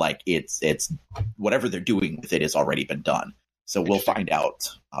revealed, but like it's whatever they're doing with it has already been done. So we'll find out,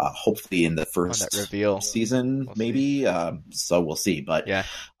 hopefully in the first season, maybe. So we'll see. But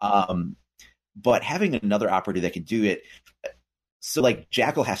but having another operator that can do it, so like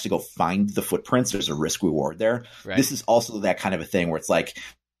Jackal has to go find the footprints. There's a risk reward there. Right. This is also that kind of a thing where it's like,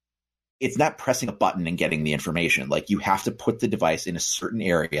 it's not pressing a button and getting the information. Like you have to put the device in a certain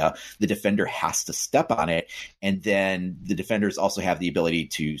area. The defender has to step on it. And then the defenders also have the ability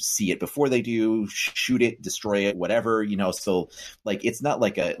to see it before they do, shoot it, destroy it, whatever, So like, it's not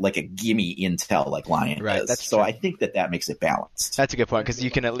like a gimme intel like Lion right, is. That's so true. I think that makes it balanced. That's a good point. Cause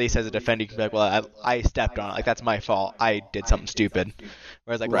you can at least as a defender, you can be like, well, I stepped on it. Like that's my fault. I did something stupid.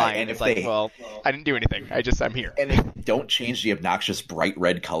 Whereas like Lion, it's like, well, I didn't do anything. I'm here. And if they don't change the obnoxious bright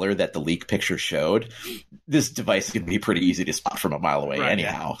red color that the leak picture showed, this device can be pretty easy to spot from a mile away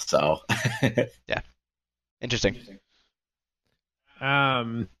anyhow. So yeah. Interesting.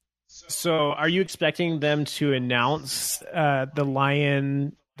 So are you expecting them to announce the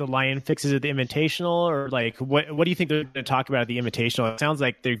Lion fixes at the Invitational, or like what do you think they're going to talk about at the Invitational? It sounds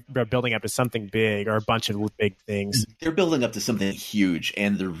like they're building up to something big or a bunch of big things. They're building up to something huge,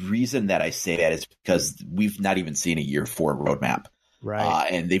 and the reason that I say that is because we've not even seen a year 4 roadmap.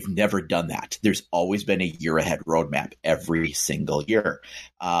 Right. And they've never done that. There's always been a year ahead roadmap every single year.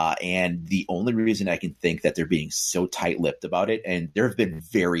 And the only reason I can think that they're being so tight-lipped about it, and there have been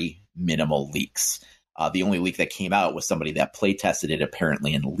very minimal leaks. The only leak that came out was somebody that play tested it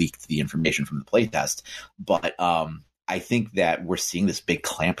apparently and leaked the information from the play test. But I think that we're seeing this big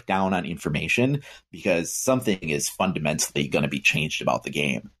clamp down on information because something is fundamentally going to be changed about the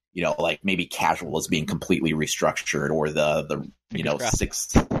game. Like maybe casual is being completely restructured, or the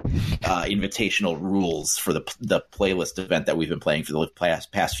invitational rules for the playlist event that we've been playing for the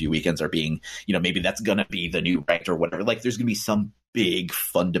past few weekends are being, maybe that's going to be the new ranked or whatever. Like, there's going to be some big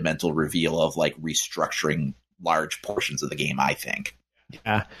fundamental reveal of like restructuring large portions of the game, I think.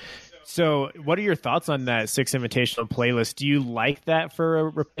 Yeah. So what are your thoughts on that 6 invitational playlist? Do you like that for a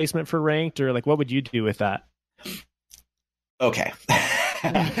replacement for ranked, or like what would you do with that? Okay.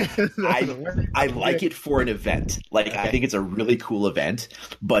 I like it for an event. Like, okay. I think it's a really cool event,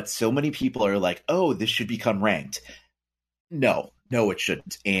 but so many people are like, oh, this should become ranked. No, it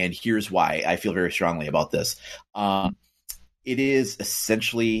shouldn't. And here's why I feel very strongly about this. It is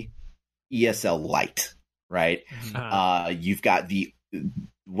essentially ESL Lite, right? You've got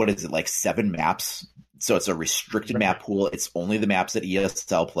what is it, like 7 maps? So it's a restricted map pool. It's only the maps that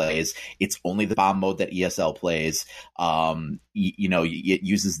ESL plays. It's only the bomb mode that ESL plays. It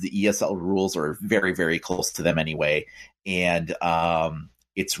uses the ESL rules, or very, very close to them anyway. And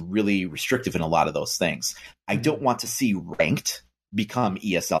it's really restrictive in a lot of those things. I don't want to see ranked become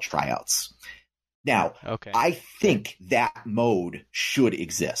ESL tryouts. Now, I think that mode should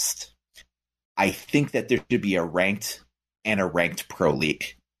exist. I think that there should be a ranked and a ranked pro league,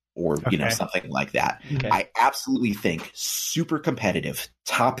 or something like that. Okay. I absolutely think super competitive,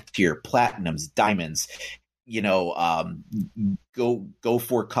 top tier, platinums, diamonds, go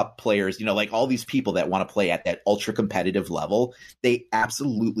for cup players, like all these people that want to play at that ultra competitive level, they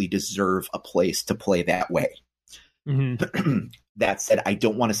absolutely deserve a place to play that way. Mm-hmm. That said, I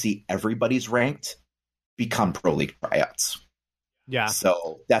don't want to see everybody's ranked become pro league tryouts. Yeah.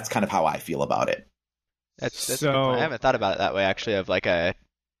 So that's kind of how I feel about it. That's so, I haven't thought about it that way, actually, of like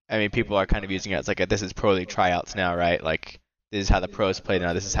people are kind of using it as like this is pro league tryouts now, right? Like, this is how the pros play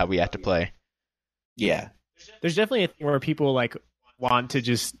now. This is how we have to play. Yeah. There's definitely a thing where people like want to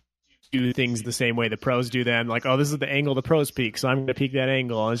just do things the same way the pros do them. Like, oh, this is the angle the pros peak, so I'm going to peak that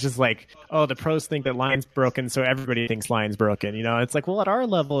angle. And it's just like, oh, the pros think that line's broken, so everybody thinks line's broken. It's like, well, at our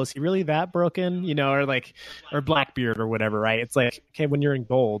level, is he really that broken? Or Blackbeard or whatever, right? It's like, okay, when you're in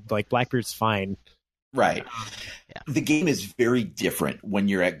gold, like Blackbeard's fine. Right. Yeah. The game is very different when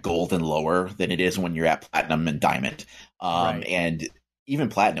you're at gold and lower than it is when you're at platinum and diamond. Right. And even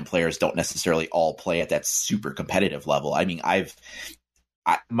platinum players don't necessarily all play at that super competitive level. I mean, I've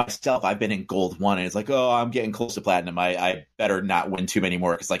been in gold 1, and it's like, oh, I'm getting close to platinum. I better not win too many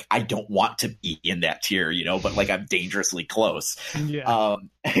more, because like I don't want to be in that tier, but like I'm dangerously close. Yeah.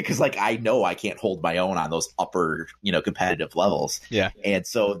 Because like I know I can't hold my own on those upper, competitive levels. Yeah. And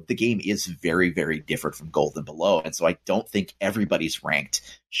so the game is very, very different from gold and below. And so I don't think everybody's ranked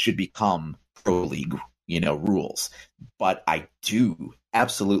should become pro league, rules. But I do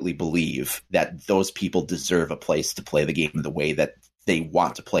absolutely believe that those people deserve a place to play the game the way that they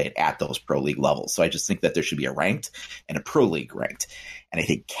want to play it at those pro league levels. So I just think that there should be a ranked and a pro league ranked. And I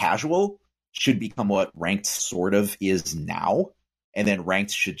think casual should become what ranked sort of is now. And then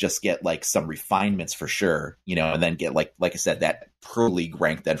ranked should just get like some refinements for sure, and then get like I said, that pro league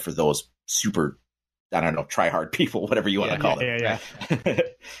ranked then for those super, I don't know, try hard people, whatever you want to call it. Yeah.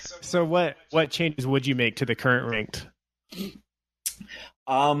 So what changes would you make to the current ranked?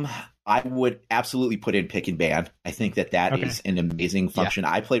 I would absolutely put in pick and ban. I think that is an amazing function.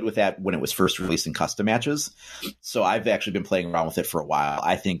 Yeah. I played with that when it was first released in custom matches, so I've actually been playing around with it for a while.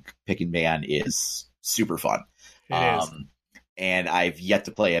 I think pick and ban is super fun. It is. And I've yet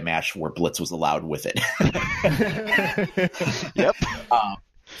to play a match where Blitz was allowed with it. Yep.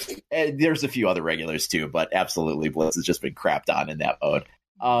 And there's a few other regulars too, but absolutely Blitz has just been crapped on in that mode.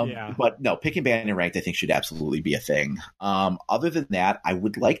 But no, pick and ban and ranked I think should absolutely be a thing. Other than that, I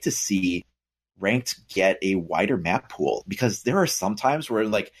would like to see ranked get a wider map pool, because there are some times where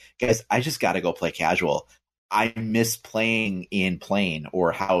like, guys, I just got to go play casual. I miss playing in Plane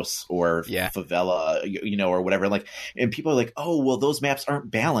or House or Favela, or whatever. Like, and people are like, oh, well, those maps aren't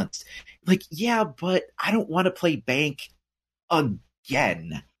balanced. Like, yeah, but I don't want to play Bank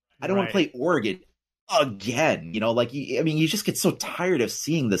again. I don't want to play Oregon again. You just get so tired of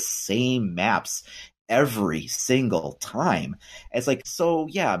seeing the same maps every single time. It's like, so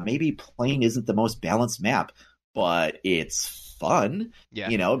yeah, maybe Plane isn't the most balanced map, but it's fun. Yeah.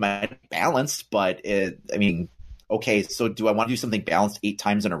 It might be balanced, but okay, so do I want to do something balanced 8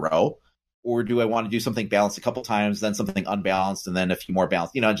 times in a row? Or do I want to do something balanced a couple times, then something unbalanced, and then a few more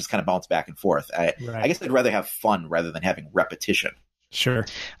balanced, and just kind of bounce back and forth? I guess I'd rather have fun rather than having repetition. Sure.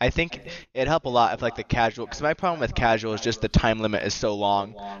 I think it'd help a lot if like the casual, because my problem with casual is just the time limit is so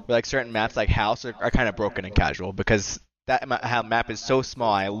long. But like certain maps like House are kind of broken in casual, because that map is so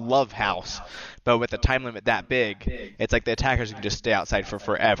small. I love House, but with the time limit that big, it's like the attackers can just stay outside for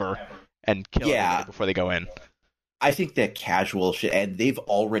forever and kill everybody before they go in. I think that casual should, and they've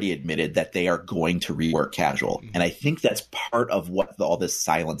already admitted that they are going to rework casual. And I think that's part of what all this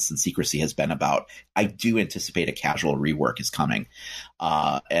silence and secrecy has been about. I do anticipate a casual rework is coming.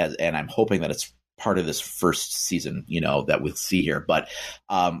 And I'm hoping that it's part of this first season, that we'll see here. But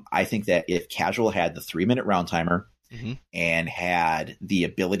I think that if casual had the 3-minute round timer, and had the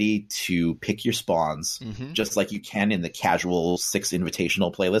ability to pick your spawns, just like you can in the casual 6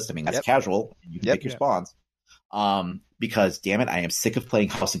 invitational playlist. I mean, that's casual. You can pick your spawns. Because damn it, I am sick of playing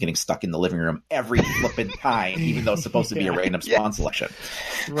house and getting stuck in the living room every flipping time, even though it's supposed to be a random spawn selection.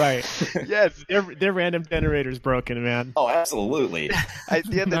 Right. Yes. Their random generator's broken, man. Oh, absolutely.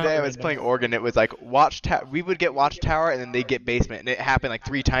 The other day I was playing Oregon. It was like we would get Watchtower and then they'd get basement. And it happened like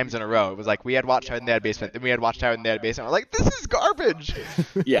 3 times in a row. It was like we had Watchtower and they had basement. Then we had Watchtower and they had basement. We're like, this is garbage.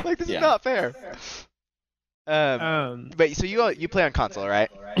 Yeah. Like, this is not fair. But so you play on console, right?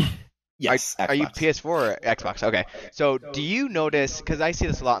 Yes. Are you PS4 or Xbox? Okay. So do you notice, because I see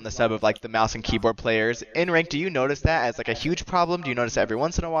this a lot in the sub of like the mouse and keyboard players, in rank, do you notice that as like a huge problem? Do you notice it every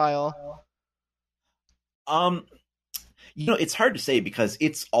once in a while? It's hard to say because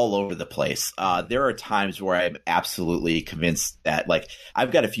it's all over the place. There are times where I'm absolutely convinced that, like,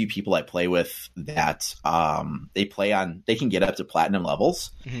 I've got a few people I play with that they can get up to platinum levels.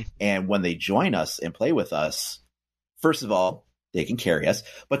 And when they join us and play with us, first of all, they can carry us.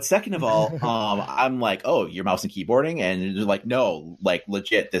 But second of all, I'm like, oh, you're mouse and keyboarding? And they're like, no, like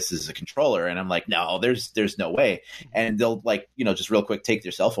legit, this is a controller. And I'm like, no, there's no way. And they'll like, just real quick, take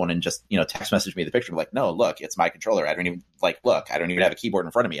their cell phone and just, text message me the picture. I'm like, no, look, it's my controller. I don't even have a keyboard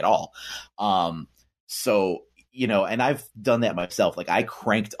in front of me at all. So, and I've done that myself. Like I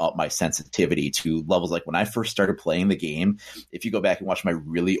cranked up my sensitivity to levels. Like when I first started playing the game, if you go back and watch my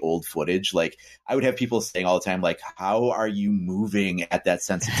really old footage, like I would have people saying all the time, like, how are you moving at that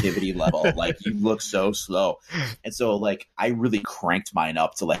sensitivity level? Like you look so slow. And so like, I really cranked mine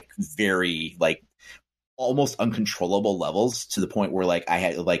up to like very like almost uncontrollable levels to the point where like I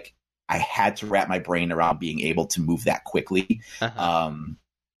had to wrap my brain around being able to move that quickly. And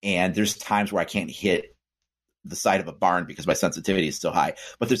there's times where I can't hit the side of a barn because my sensitivity is so high,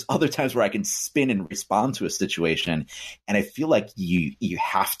 but there's other times where I can spin and respond to a situation. And I feel like you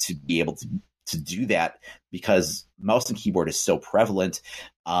have to be able to do that because mouse and keyboard is so prevalent.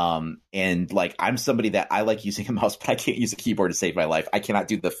 And like, I'm somebody that I like using a mouse, but I can't use a keyboard to save my life. I cannot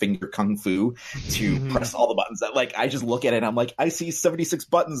do the finger kung fu to press all the buttons that like, I just look at it and I'm like, I see 76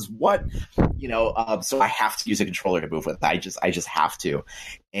 buttons. What, so I have to use a controller to move with. I just have to.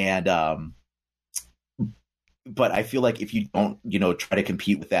 And, but I feel like if you don't, try to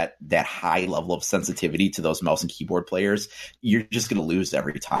compete with that high level of sensitivity to those mouse and keyboard players, you're just going to lose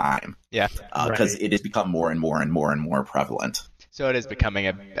every time. Yeah. Because it has become more and more and more and more prevalent. So it is becoming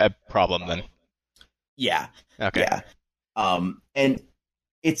a problem then. Yeah. Okay. Yeah. And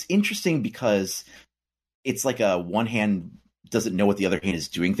it's interesting because it's like a one hand doesn't know what the other hand is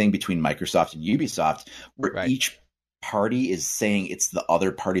doing thing between Microsoft and Ubisoft, where each party is saying it's the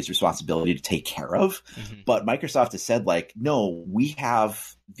other party's responsibility to take care of. But Microsoft has said like, no, we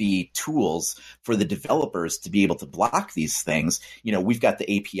have the tools for the developers to be able to block these things. We've got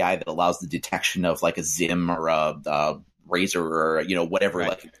the API that allows the detection of like a Zim or a Razer or whatever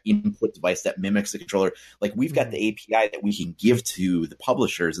like input device that mimics the controller. Like we've got the API that we can give to the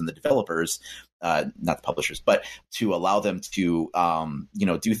publishers and the developers, not the publishers, but to allow them to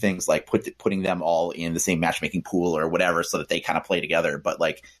do things like putting them all in the same matchmaking pool or whatever, so that they kind of play together. But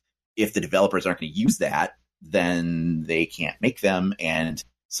like if the developers aren't going to use that, then they can't make them. And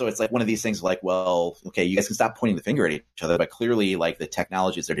so it's like one of these things like, well, okay, you guys can stop pointing the finger at each other, but clearly like the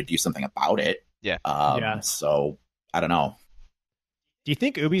technology is there to do something about it. Yeah. So I don't know. Do you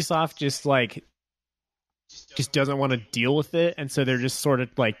think Ubisoft just doesn't want to deal with it, and so they're just sort of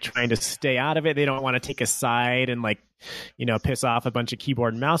like trying to stay out of it? They don't want to take a side and like, piss off a bunch of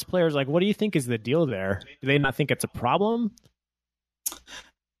keyboard and mouse players. Like, what do you think is the deal there? Do they not think it's a problem?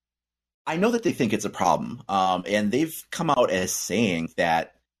 I know that they think it's a problem, and they've come out as saying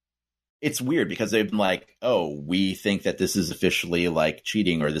that it's weird because they've been like, oh, we think that this is officially like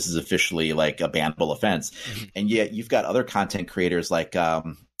cheating or this is officially like a bannable offense. And yet you've got other content creators like,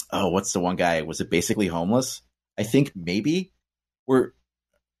 what's the one guy? Was it Basically Homeless? I think maybe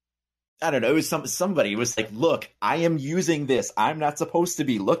I don't know. It was somebody was like, look, I am using this. I'm not supposed to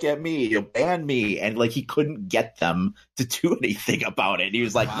be. Look at me. You'll ban me. And like, he couldn't get them to do anything about it. And he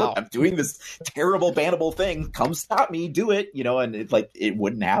was like, look, I'm doing this terrible bannable thing. Come stop me. Do it. And it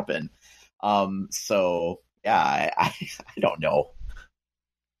wouldn't happen. So yeah, I don't know.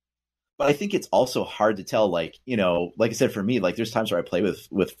 But I think it's also hard to tell, like, you know, like I said, for me, like there's times where I play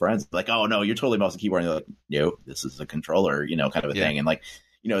with friends, like, oh no, you're totally mouse and keyboard. And they're like, no, this is a controller, you know, kind of a thing. And like,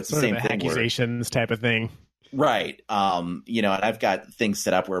 you know, it's the same thing. Accusations type of thing. Right. You know, and I've got things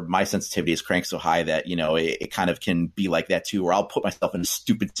set up where my sensitivity is cranked so high that, you know, it kind of can be like that too, where I'll put myself in a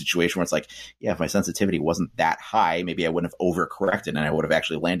stupid situation where it's like, yeah, if my sensitivity wasn't that high, maybe I wouldn't have overcorrected and I would have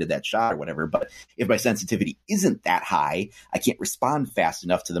actually landed that shot or whatever. But if my sensitivity isn't that high, I can't respond fast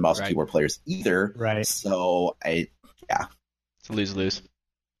enough to the mouse and keyboard players either. Right. So it's a lose-lose.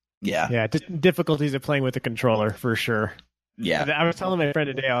 Yeah. Yeah. Difficulties of playing with the controller for sure. Yeah. I was telling my friend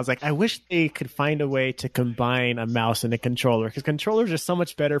today, I was like, I wish they could find a way to combine a mouse and a controller, because controllers are so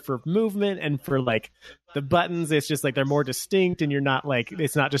much better for movement and for like the buttons. It's just like they're more distinct and you're not like,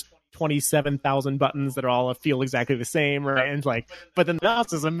 it's not just 27,000 buttons that all feel exactly the same, right? And like, but the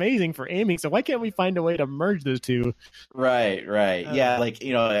mouse is amazing for aiming. So why can't we find a way to merge those two? Right. Yeah, like,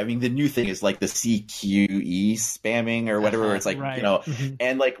 you know, I mean, the new thing is like the CQE spamming or whatever. Where it's like, you know,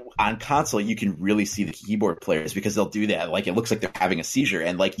 and like on console, you can really see the keyboard players because they'll do that. Like, it looks like they're having a seizure,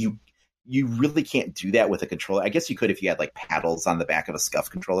 and like you really can't do that with a controller. I guess you could if you had like paddles on the back of a SCUF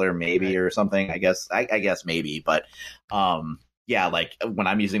controller, maybe, or something. I guess maybe, but yeah, like when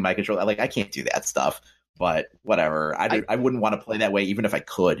I'm using my controller, like I can't do that stuff. But whatever, I wouldn't want to play that way even if I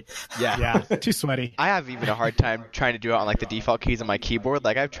could. Yeah, too sweaty. I have even a hard time trying to do it on like the default keys on my keyboard.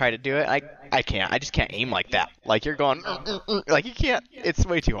 Like I've tried to do it, I can't. I just can't aim like that. Like you're going like you can't. It's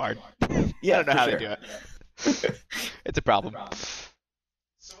way too hard. Yeah, I don't know how to do it. It's a problem.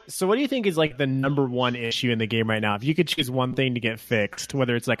 So what do you think is like the number one issue in the game right now? If you could choose one thing to get fixed,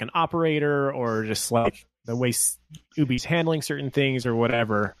 whether it's like an operator or just like the way Ubi's handling certain things or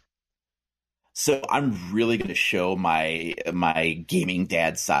whatever. So I'm really going to show my gaming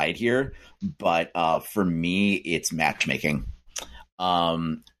dad side here, but for me, it's matchmaking.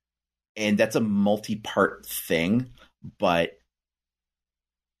 And that's a multi-part thing, but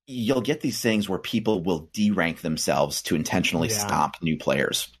you'll get these things where people will derank themselves to intentionally stomp new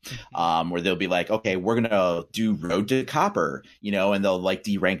players, where they'll be like, okay, we're going to do Road to Copper, you know, and they'll like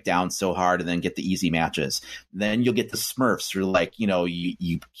derank down so hard and then get the easy matches. Then you'll get the Smurfs who are like, you know,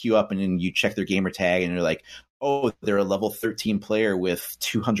 you queue up and then you check their gamer tag and you're like, oh, they're a level 13 player with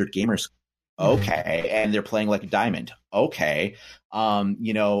 200 gamers. Okay. And they're playing like a diamond. Okay.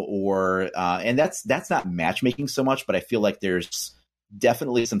 You know, or, and that's not matchmaking so much, but I feel like there's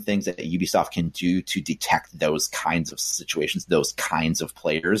definitely some things that Ubisoft can do to detect those kinds of situations, those kinds of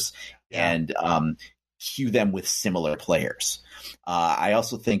players, and cue them with similar players. I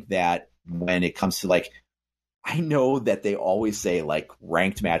also think that when it comes to like, I know that they always say like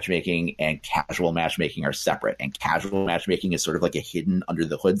ranked matchmaking and casual matchmaking are separate, and casual matchmaking is sort of like a hidden under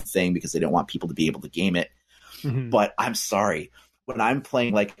the hood thing because they don't want people to be able to game it. But I'm sorry. When I'm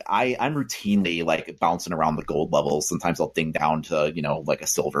playing, like I'm routinely like bouncing around the gold levels. Sometimes I'll ding down to, you know, like a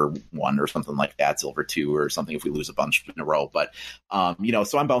silver 1 or something like that, silver 2 or something if we lose a bunch in a row. But, you know,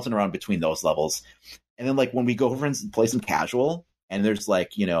 so I'm bouncing around between those levels. And then like when we go over and play some casual, and there's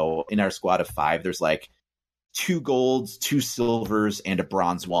like, you know, in our squad of 5, there's like 2 golds, 2 silvers, and a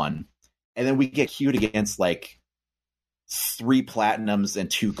bronze 1. And then we get queued against like 3 platinums and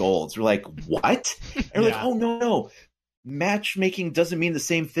 2 golds. We're like, what? And we're like, oh, no. Matchmaking doesn't mean the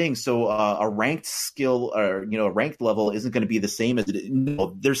same thing. So a ranked skill or, you know, a ranked level isn't going to be the same as it.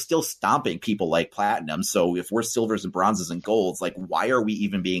 No, they're still stomping people like platinum. So if we're silvers and bronzes and golds, like, why are we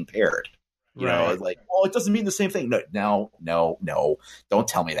even being paired? You know, like, oh, it doesn't mean the same thing. No. Don't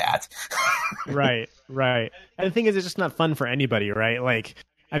tell me that. Right. And the thing is, it's just not fun for anybody, right? Like,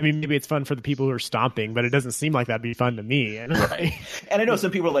 I mean, maybe it's fun for the people who are stomping, but it doesn't seem like that'd be fun to me. Right. And I know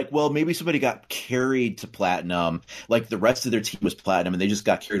some people are like, well, maybe somebody got carried to platinum, like the rest of their team was platinum, and they just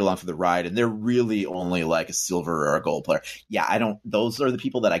got carried along for the ride, and they're really only like a silver or a gold player. Yeah, those are the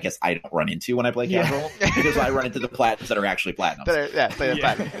people that I guess I don't run into when I play casual, because I run into the platinums that are actually platinums.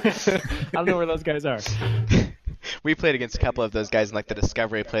 Platinum. I don't know where those guys are. We played against a couple of those guys in like the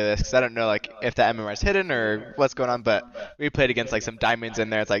Discovery playlist, because I don't know like if that MMR is hidden or what's going on, but we played against like some diamonds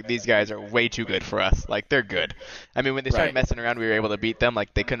in there. It's like these guys are way too good for us. Like they're good. I mean, when they started messing around, we were able to beat them.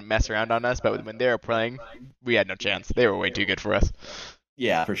 Like they couldn't mess around on us, but when they were playing, we had no chance. They were way too good for us.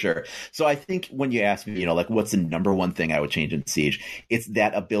 Yeah, for sure. So I think when you ask me, you know, like what's the number one thing I would change in Siege, it's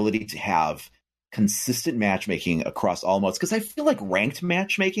that ability to have consistent matchmaking across all modes, because I feel like ranked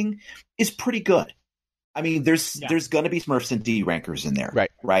matchmaking is pretty good. I mean, there's going to be Smurfs and D-rankers in there,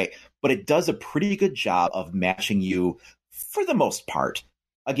 right? But it does a pretty good job of matching you, for the most part,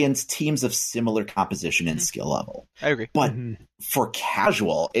 against teams of similar composition and skill level. I agree. But for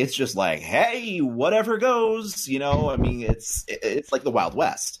casual, it's just like, hey, whatever goes, I mean, it's like the Wild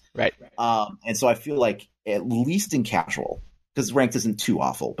West. Right. And so I feel like at least in casual, because ranked isn't too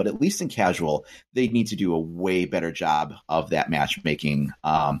awful, but at least in casual, they need to do a way better job of that matchmaking.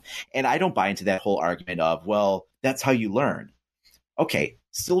 And I don't buy into that whole argument of, well, that's how you learn. Okay,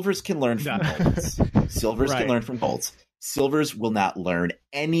 silvers can learn from golds. Silvers can learn from golds. Silvers will not learn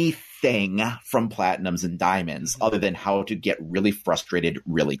anything from platinums and diamonds other than how to get really frustrated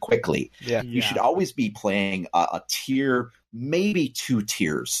really quickly. Yeah. You should always be playing a tier, maybe two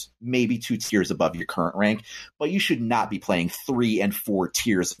tiers above your current rank, but you should not be playing 3 and 4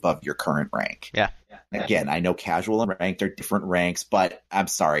 tiers above your current rank. Yeah. Again, I know casual and ranked are different ranks, but I'm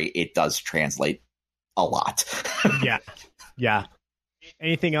sorry, it does translate a lot. Yeah.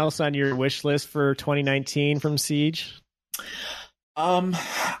 Anything else on your wish list for 2019 from Siege?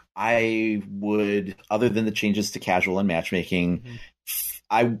 I would, other than the changes to casual and matchmaking,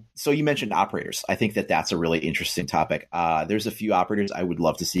 so you mentioned operators. I think that's a really interesting topic. There's a few operators I would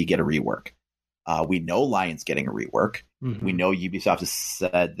love to see get a rework. We know Lion's getting a rework. We know Ubisoft has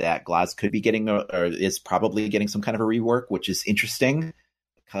said that Glaz could be getting or is probably getting some kind of a rework, which is interesting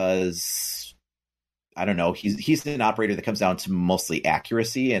because I don't know. He's an operator that comes down to mostly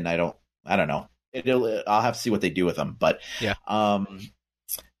accuracy, and I don't know. I'll have to see what they do with him, but yeah.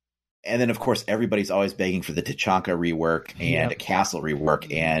 And then of course everybody's always begging for the Tachanka rework and a Castle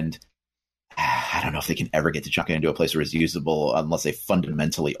rework, and I don't know if they can ever get Tachanka into a place where it's usable unless they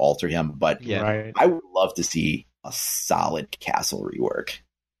fundamentally alter him. But I would love to see a solid Castle rework.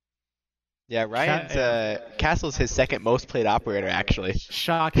 Yeah, Ryan's Castle's his second most played operator, actually.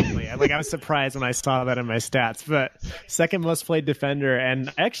 Shockingly. I was surprised when I saw that in my stats, but second most played defender, and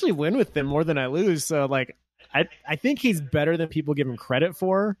I actually win with him more than I lose. So I think he's better than people give him credit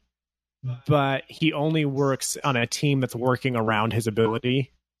for, but he only works on a team that's working around his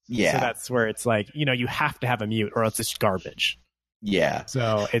ability. Yeah. So that's where it's you have to have a mute or else it's garbage. Yeah.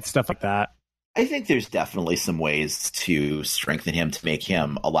 So it's stuff like that. I think there's definitely some ways to strengthen him to make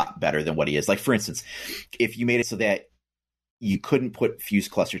him a lot better than what he is. Like, for instance, if you made it so that you couldn't put fuse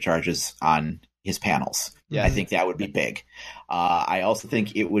cluster charges on his panels, I think that would be big. I also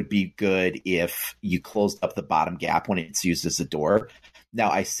think it would be good if you closed up the bottom gap when it's used as a door. Now,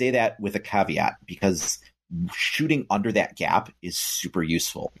 I say that with a caveat because shooting under that gap is super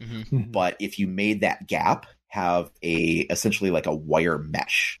useful. But if you made that gap have essentially like a wire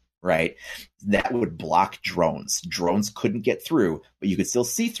mesh, right, that would block drones. Drones couldn't get through, but you could still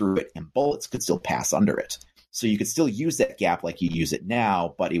see through it, and bullets could still pass under it. So you could still use that gap like you use it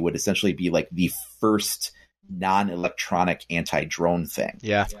now, but it would essentially be like the first non-electronic anti-drone thing,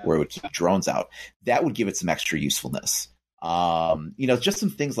 where it would keep drones out. That would give it some extra usefulness. Just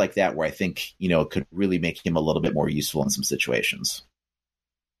some things like that where I think, it could really make him a little bit more useful in some situations.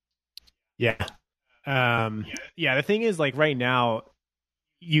 Yeah. The thing is, right now,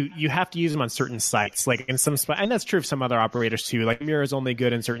 you have to use them on certain sites, in some spot, and that's true of some other operators too. Like Mira is only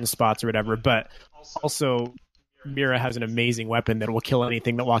good in certain spots or whatever, but also Mira has an amazing weapon that will kill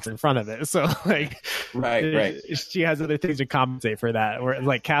anything that walks in front of it. So right. She has other things to compensate for that.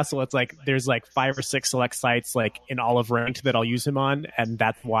 Where Castle, it's there's 5 or 6 select sites in all of ranked that I'll use him on, and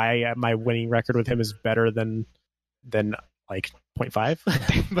that's why my winning record with him is better than 0.5.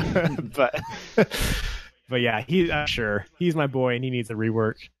 But yeah, sure he's my boy and he needs a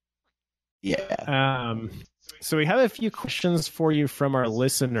rework. Yeah. So we have a few questions for you from our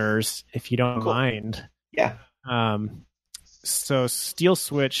listeners, if you don't mind. Yeah. So Steel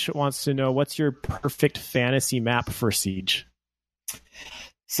Switch wants to know, what's your perfect fantasy map for Siege?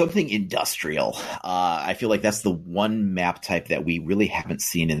 Something industrial. I feel like that's the one map type that we really haven't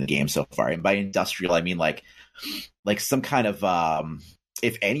seen in the game so far. And by industrial, I mean like some kind of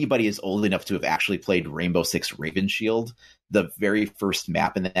if anybody is old enough to have actually played Rainbow Six Raven Shield, the very first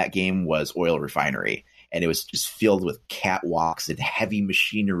map in that game was Oil Refinery. And it was just filled with catwalks and heavy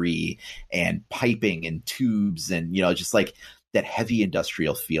machinery and piping and tubes and, just that heavy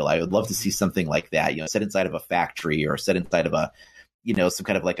industrial feel. I would love to see something like that, set inside of a factory or set inside of a, some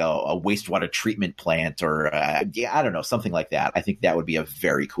kind of a wastewater treatment plant or, I don't know, something like that. I think that would be a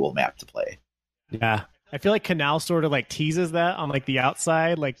very cool map to play. Yeah. I feel like Canal sort of teases that on the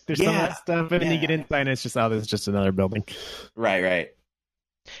outside. There's some of that stuff, and then you get inside and it's just, this is just another building. Right.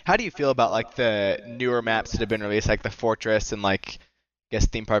 How do you feel about the newer maps that have been released, like the Fortress and I guess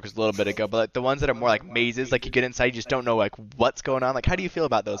Theme Park was a little bit ago, but the ones that are more like mazes, you get inside, you just don't know what's going on. How do you feel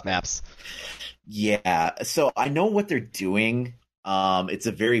about those maps? Yeah, so I know what they're doing It's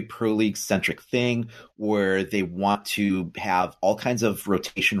a very Pro League centric thing where they want to have all kinds of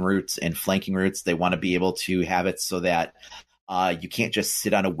rotation routes and flanking routes. They want to be able to have it so that you can't just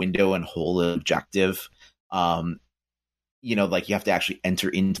sit on a window and hold an objective. Like you have to actually enter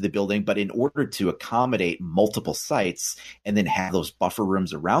into the building. But in order to accommodate multiple sites and then have those buffer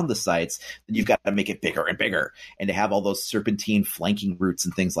rooms around the sites, then you've got to make it bigger and bigger. And to have all those serpentine flanking routes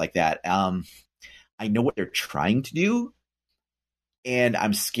and things like that. I know what they're trying to do, and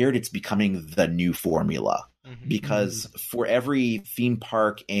I'm scared it's becoming the new formula. Because for every theme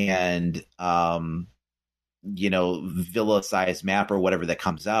park and, villa-sized map or whatever that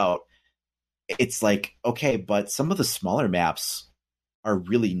comes out, it's like, okay, but some of the smaller maps are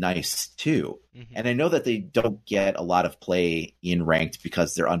really nice too. And I know that they don't get a lot of play in ranked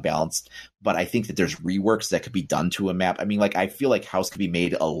because they're unbalanced, but I think that there's reworks that could be done to a map. I mean, like, I feel like House could be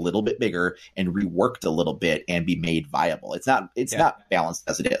made a little bit bigger and reworked a little bit and be made viable. It's not balanced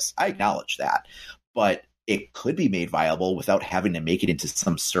as it is. I acknowledge that, but it could be made viable without having to make it into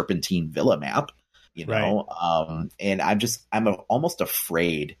some serpentine villa map, Right. And I'm almost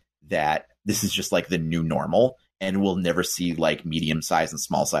afraid that this is just like the new normal and we'll never see like medium size and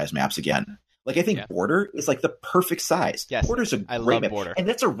small size maps again. Like, I think Border is like the perfect size. Yes, Border's a I great love map, Border. and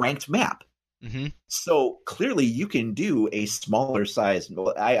that's a ranked map. So clearly you can do a smaller size.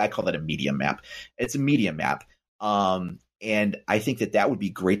 Well, I call that a medium map. It's a medium map. And I think that would be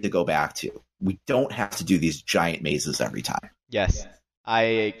great to go back to. We don't have to do these giant mazes every time. Yes,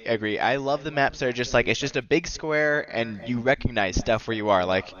 I agree. I love the maps that are just like, it's just a big square and you recognize stuff where you are.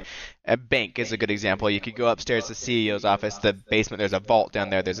 Like a bank is a good example. You could go upstairs to the CEO's office, the basement, there's a vault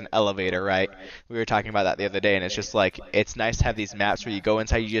down there, there's an elevator, right? We were talking about that the other day, and it's just like, it's nice to have these maps where you go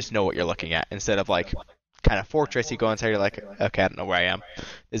inside, you just know what you're looking at, instead of like kind of fortress, you go inside, you're like, okay, I don't know where I am.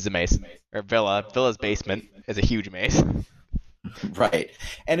 This is a maze. Or Villa's basement is a huge maze. Right.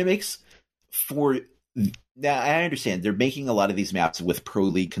 And it makes for... Now, I understand they're making a lot of these maps with Pro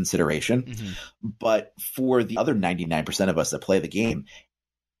League consideration, but for the other 99% of us that play the game,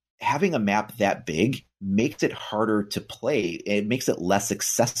 having a map that big makes it harder to play. It makes it less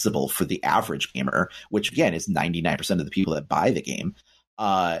accessible for the average gamer, which again is 99% of the people that buy the game.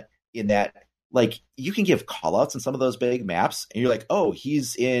 In that, like, you can give callouts on some of those big maps, and you're like, oh,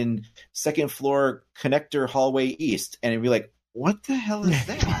 he's in second floor connector hallway east, and you'd be like, what the hell is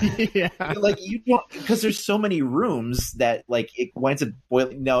that? Like, you don't, because there's so many rooms that like it winds up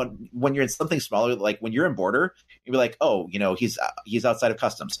boiling. No, when you're in something smaller, like when you're in Border, you'd be like, oh, he's outside of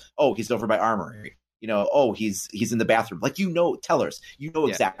customs. Oh, he's over by armory. Oh, he's in the bathroom. Like, tellers,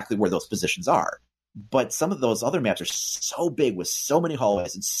 exactly where those positions are. But some of those other maps are so big with so many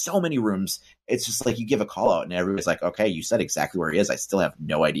hallways and so many rooms. It's just like you give a call out and everybody's like, okay, you said exactly where he is. I still have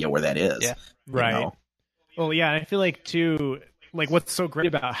no idea where that is. Yeah. Right. Well, yeah, I feel like too, like what's so great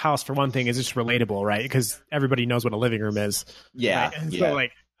about House for one thing is it's relatable, right? Because everybody knows what a living room is. Yeah. Right? And so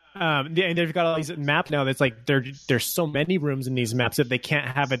like, and they've got all these maps now that's like there's so many rooms in these maps that they can't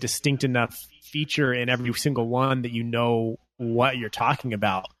have a distinct enough feature in every single one that you know what you're talking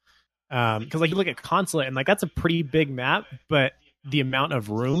about. Because like you look at Consulate and like that's a pretty big map, but the amount of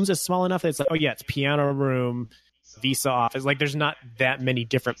rooms is small enough that it's like, oh yeah, it's piano room, Visa office. Like there's not that many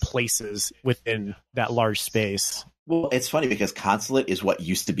different places within that large space. Well, it's funny because Consulate is what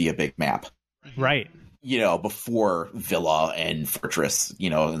used to be a big map. Right. Before Villa and Fortress,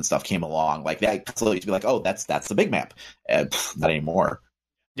 and stuff came along. Like that Consulate used to be like, oh, that's the big map. Not anymore.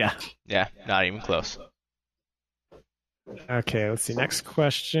 Yeah. Yeah, not even close. Okay, let's see. Next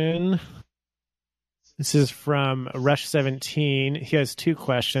question. This is from Rush17. He has two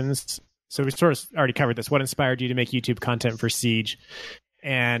questions. So we sort of already covered this. What inspired you to make YouTube content for Siege?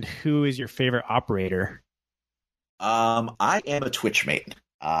 And who is your favorite operator? I am a Twitch main.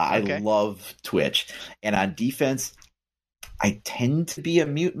 I love Twitch. And on defense, I tend to be a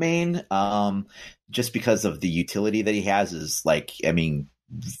Mute main, just because of the utility that he has is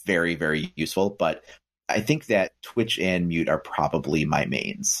very, very useful. But I think that Twitch and Mute are probably my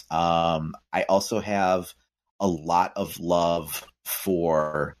mains. I also have a lot of love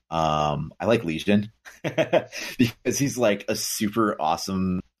for I like Legion because he's like a super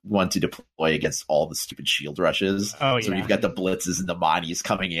awesome one to deploy against all the stupid shield rushes. Oh, yeah. So you've got the blitzes and the Monis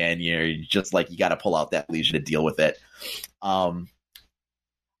coming in. You're just like, you got to pull out that Legion to deal with it. I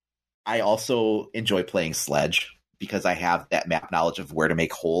also enjoy playing Sledge because I have that map knowledge of where to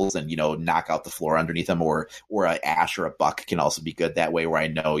make holes and, knock out the floor underneath them, or an Ash or a Buck can also be good that way where I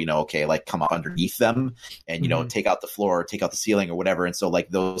know, okay, like come up underneath them and, take out the floor, take out the ceiling or whatever. And so like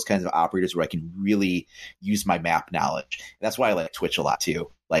those kinds of operators where I can really use my map knowledge. And that's why I like Twitch a lot too.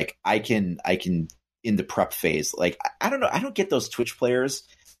 Like I can in the prep phase. Like, I don't know. I don't get those Twitch players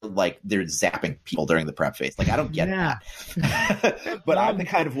like they're zapping people during the prep phase. Like, I don't get that. But I'm the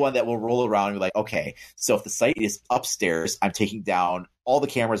kind of one that will roll around and be like, okay, so if the site is upstairs, I'm taking down all the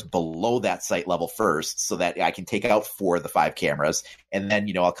cameras below that site level first so that I can take out 4 of the 5 cameras. And then,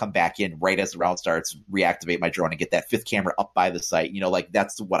 I'll come back in right as the round starts, reactivate my drone and get that 5th camera up by the site. Like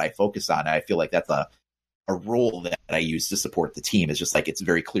that's what I focus on. And I feel like that's a role that I use to support the team. It's just like, it's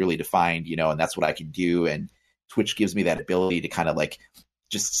very clearly defined, and that's what I can do. And Twitch gives me that ability to kind of like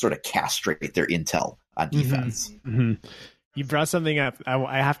just sort of castrate their intel on defense. Mm-hmm. You brought something up.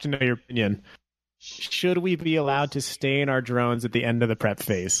 I have to know your opinion. Should we be allowed to stay in our drones at the end of the prep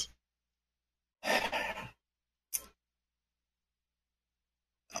phase?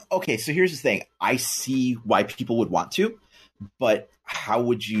 Okay, so here's the thing. I see why people would want to, but how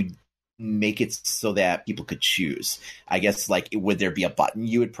would you make it so that people could choose? I guess, like, would there be a button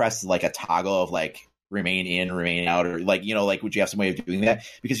you would press, like a toggle of like remain in, remain out, or like, would you have some way of doing that?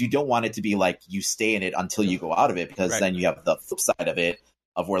 Because you don't want it to be like you stay in it until you go out of it, because then you have the flip side of it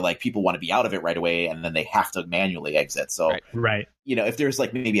of where like people want to be out of it right away and then they have to manually exit. So, right. If there's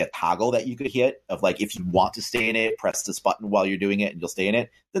like maybe a toggle that you could hit of like, if you want to stay in it, press this button while you're doing it and you'll stay in it,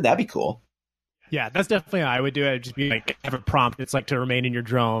 then that'd be cool. Yeah, that's definitely how I would do it. I'd just be like, have a prompt. It's like to remain in your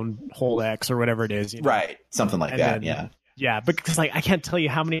drone, hold X or whatever it is. Right. Something like that. Then, yeah. Yeah, because like I can't tell you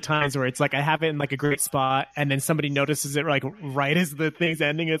how many times where it's like I have it in like a great spot and then somebody notices it like right as the thing's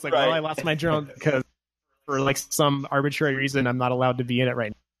ending. It's like, I lost my drone because for like some arbitrary reason I'm not allowed to be in it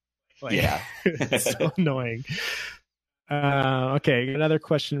right now. Like, it's so annoying. Okay, another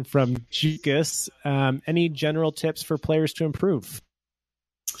question from Jikas. Any general tips for players to improve?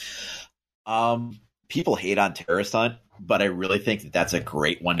 People hate on Terrorist Hunt, but I really think that that's a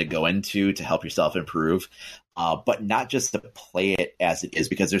great one to go into to help yourself improve. But not just to play it as it is,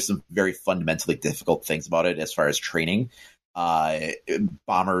 because there's some very fundamentally difficult things about it as far as training.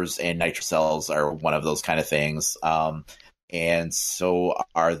 Bombers and nitrocells are one of those kind of things. And so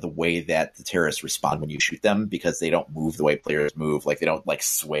are the way that the terrorists respond when you shoot them, because they don't move the way players move. Like, they don't like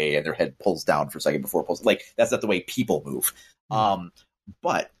sway and their head pulls down for a second before it pulls. Like, that's not the way people move.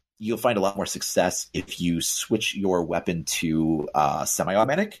 But you'll find a lot more success if you switch your weapon to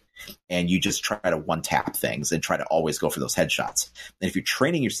semi-automatic and you just try to one-tap things and try to always go for those headshots. And if you're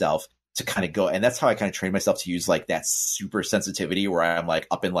training yourself to kind of go, and that's how I kind of train myself to use like that super sensitivity where I'm like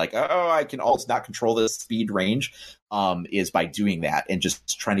up in like, I can almost not control this speed range, is by doing that and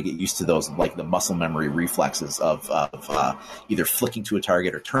just trying to get used to those, like the muscle memory reflexes of either flicking to a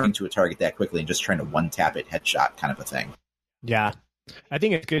target or turning to a target that quickly and just trying to one-tap it headshot kind of a thing. Yeah. I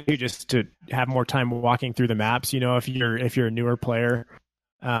think it's good just to have more time walking through the maps. If you're a newer player.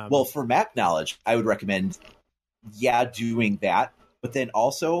 Well, for map knowledge, I would recommend, doing that. But then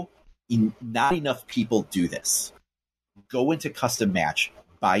also, not enough people do this. Go into custom match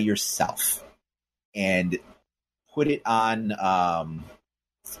by yourself and put it on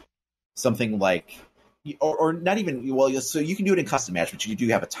something like. Or not even, so you can do it in custom match, but you do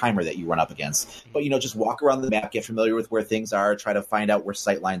have a timer that you run up against. But, just walk around the map, get familiar with where things are, try to find out where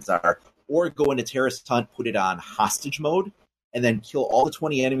sight lines are, or go into Terrorist Hunt, put it on hostage mode, and then kill all the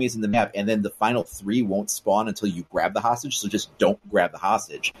 20 enemies in the map, and then the final 3 won't spawn until you grab the hostage, so just don't grab the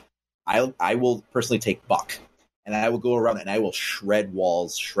hostage. I will personally take Buck, and I will go around and I will shred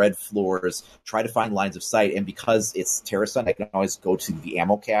walls, shred floors, try to find lines of sight, and because it's Terrorist Hunt, I can always go to the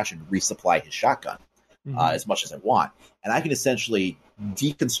ammo cache and resupply his shotgun. As much as I want. And I can essentially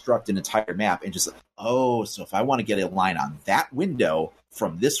deconstruct an entire map and just, so if I want to get a line on that window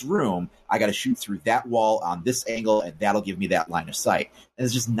from this room, I got to shoot through that wall on this angle, and that'll give me that line of sight. And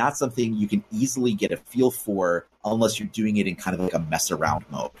it's just not something you can easily get a feel for unless you're doing it in kind of like a mess around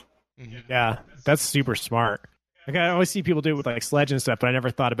mode. Yeah, that's super smart. Like, I always see people do it with like Sledge and stuff, but I never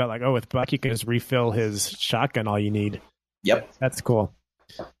thought about like, with Buck, you can just refill his shotgun all you need. Yep. That's cool.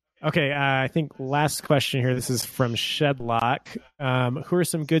 Okay, I think last question here. This is from Shedlock. Who are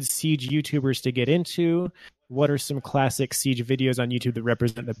some good Siege YouTubers to get into? What are some classic Siege videos on YouTube that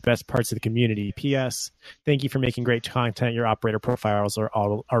represent the best parts of the community? P.S. Thank you for making great content. Your operator profiles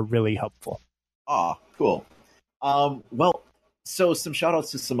are really helpful. Cool. Well, so some shout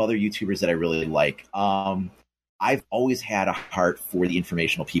outs to some other YouTubers that I really like. I've always had a heart for the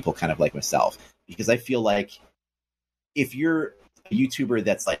informational people, kind of like myself, because I feel like if you're YouTuber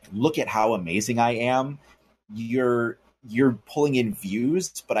that's like, look at how amazing I am, you're pulling in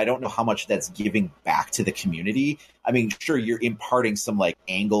views, but I don't know how much that's giving back to the community. I mean, sure, you're imparting some like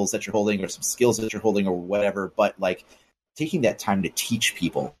angles that you're holding or some skills that you're holding or whatever, but like taking that time to teach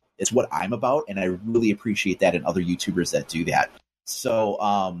people is what I'm about, and I really appreciate that in other YouTubers that do that.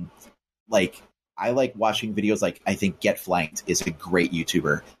 So I like watching videos like, I think Get Flanked is a great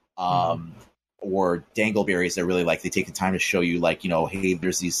YouTuber. Or Dangleberries, I really like. They take the time to show you, like, hey,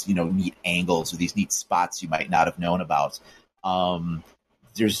 there's these, neat angles or these neat spots you might not have known about.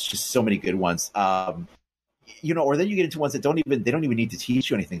 There's just so many good ones. Or then you get into ones that don't even need to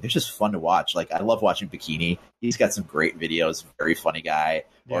teach you anything. They're just fun to watch. Like, I love watching Bikini. He's got some great videos. Very funny guy.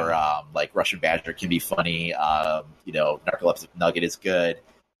 Yeah. Or like Russian Badger can be funny. Narcoleptic Nugget is good.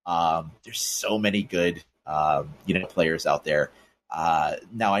 There's so many good players out there.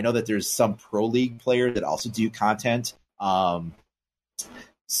 Now I know that there's some pro league players that also do content. And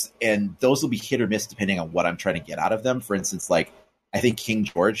those will be hit or miss depending on what I'm trying to get out of them. For instance, like, I think King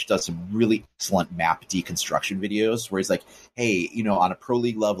George does some really excellent map deconstruction videos where he's like, hey, on a pro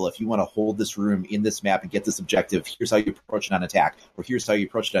league level, if you want to hold this room in this map and get this objective, here's how you approach it on attack, or here's how you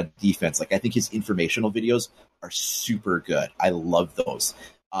approach it on defense. Like, I think his informational videos are super good. I love those.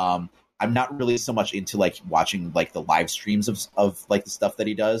 I'm not really so much into like watching like the live streams of like the stuff that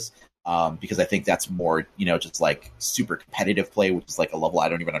he does. Because I think that's more, just like super competitive play, which is like a level I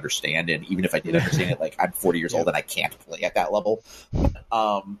don't even understand. And even if I did understand it, like, I'm 40 years old and I can't play at that level.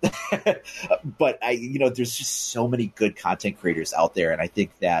 But there's just so many good content creators out there. And I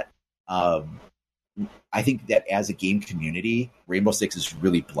think that as a game community, Rainbow Six is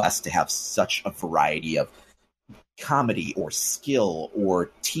really blessed to have such a variety of comedy or skill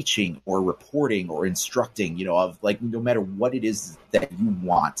or teaching or reporting or instructing, of like, no matter what it is that you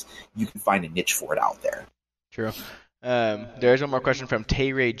want, you can find a niche for it out there. True. There's one more question from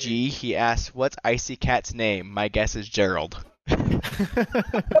Tay-Ray G. He asks, what's Icy Cat's name? My guess is Gerald.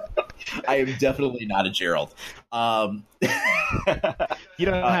 I am definitely not a Gerald. You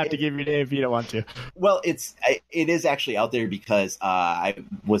don't have to give your name if you don't want to. Well, it is actually out there because I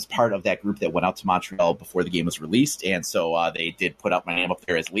was part of that group that went out to Montreal before the game was released, and so they did put up my name up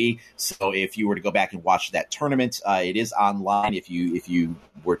there as Lee. So if you were to go back and watch that tournament, it is online. If you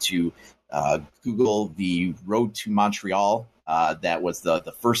were to Google the Road to Montreal, that was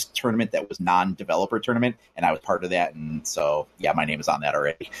the first tournament that was non-developer tournament, and I was part of that, and so yeah, my name is on that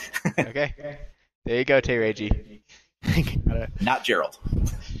already. Okay, there you go, Tay-Ray G. Not Gerald.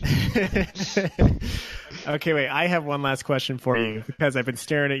 Okay, wait, I have one last question for you because I've been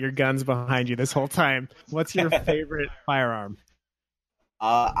staring at your guns behind you this whole time. What's your favorite firearm?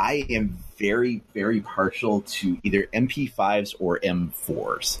 I am very, very partial to either MP5s or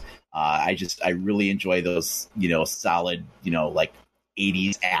M4s. I really enjoy those, solid, like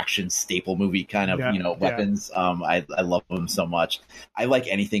 80s action staple movie kind of, weapons. Yeah. I love them so much. I like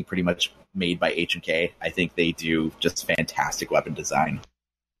anything pretty much made by H&K. I think they do just fantastic weapon design.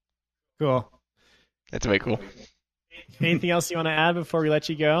 Cool. That's very cool. Anything else you want to add before we let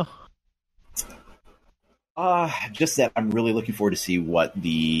you go? Just that I'm really looking forward to see what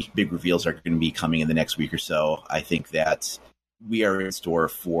the big reveals are going to be coming in the next week or so. I think that we are in store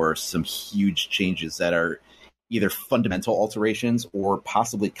for some huge changes that are either fundamental alterations or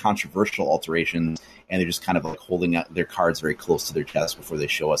possibly controversial alterations, and they're just kind of like holding out their cards very close to their chest before they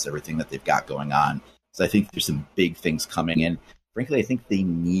show us everything that they've got going on. So I think there's some big things coming, and frankly, I think they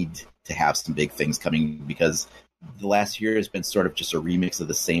need to have some big things coming because the last year has been sort of just a remix of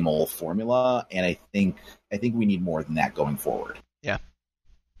the same old formula, and I think we need more than that going forward. Yeah.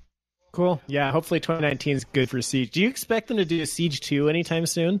 Cool. Yeah, hopefully 2019 is good for Siege. Do you expect them to do Siege 2 anytime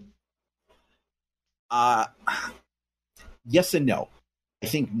soon? Yes and no. I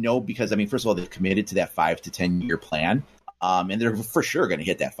think no, because, first of all, they've committed to that 5 to 10 year plan. And they're for sure going to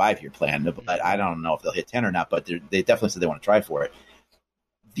hit that 5-year plan. But I don't know if they'll hit 10 or not, but they definitely said they want to try for it.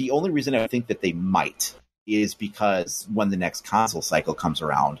 The only reason I think that they might is because when the next console cycle comes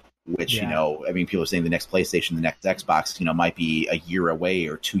around, which, people are saying the next PlayStation, the next Xbox, might be a year away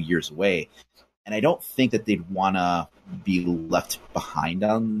or 2 years away. And I don't think that they'd want to be left behind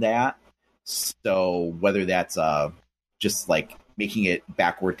on that. So whether that's just like making it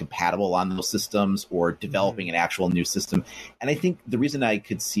backward compatible on those systems or developing an actual new system. And I think the reason I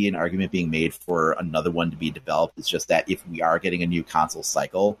could see an argument being made for another one to be developed is just that if we are getting a new console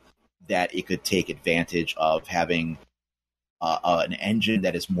cycle, that it could take advantage of having an engine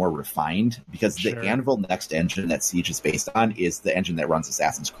that is more refined, because the Anvil Next engine that Siege is based on is the engine that runs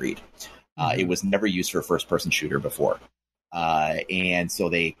Assassin's Creed. It was never used for a first-person shooter before. And so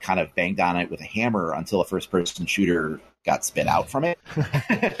they kind of banged on it with a hammer until a first-person shooter got spit out from it.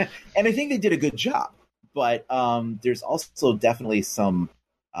 And I think they did a good job. But there's also definitely some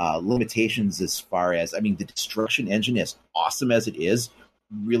limitations as far as, the Destruction engine, as awesome as it is,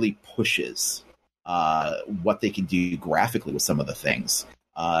 really pushes what they can do graphically with some of the things.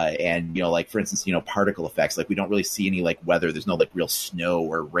 And like for instance, particle effects. Like we don't really see any like weather. There's no like real snow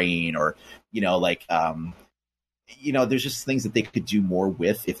or rain or there's just things that they could do more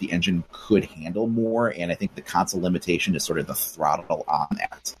with if the engine could handle more. And I think the console limitation is sort of the throttle on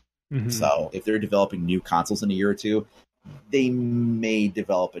that. Mm-hmm. So if they're developing new consoles in a year or two, they may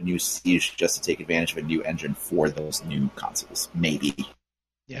develop a new Siege just to take advantage of a new engine for those new consoles. Maybe.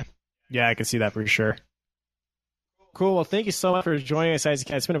 Yeah, I can see that for sure. Cool. Well, thank you so much for joining us, Isaac.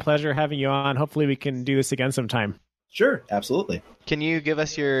 It's been a pleasure having you on. Hopefully we can do this again sometime. Sure, absolutely. Can you give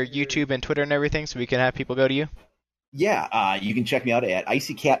us your YouTube and Twitter and everything so we can have people go to you? Yeah, you can check me out at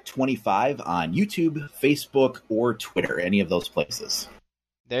IcyCat25 on YouTube, Facebook, or Twitter, any of those places.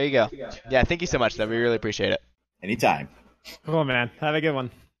 There you go. Yeah, thank you so much, though. We really appreciate it. Anytime. Cool, man. Have a good one.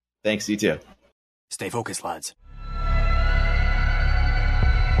 Thanks, you too. Stay focused, lads.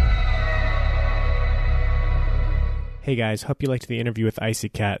 Hey guys, hope you liked the interview with Icy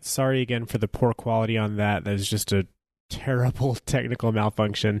Cat. Sorry again for the poor quality on that. That was just a terrible technical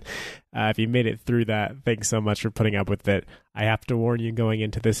malfunction. If you made it through that, thanks so much for putting up with it. I have to warn you going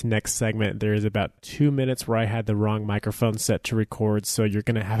into this next segment, there is about 2 minutes where I had the wrong microphone set to record, so you're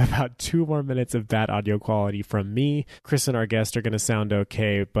going to have about 2 more minutes of bad audio quality from me. Chris and our guest are going to sound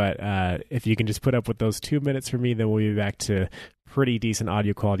okay, but if you can just put up with those 2 minutes for me, then we'll be back to pretty decent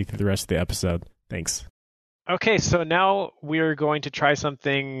audio quality through the rest of the episode. Thanks. Okay, so now we're going to try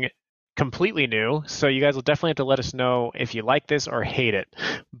something completely new. So you guys will definitely have to let us know if you like this or hate it.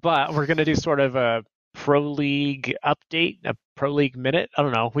 But we're going to do sort of a Pro League update, a Pro League minute. I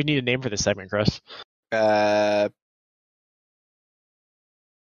don't know. We need a name for this segment, Chris. Yeah,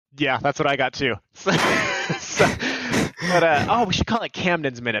 that's what I got too. We should call it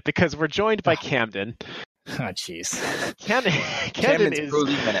Camden's Minute because we're joined by Camden. Oh, jeez. Camden's is Pro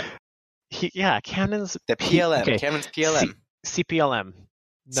League minute. Camden's the PLM. Okay. Camden's PLM. CPLM.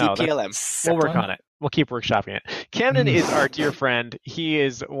 No, CPLM. We'll work on it. We'll keep workshopping it. Camden is our dear friend. He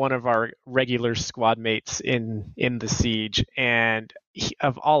is one of our regular squad mates in the Siege, and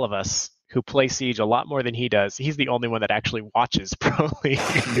of all of us who play Siege a lot more than he does, he's the only one that actually watches Pro League.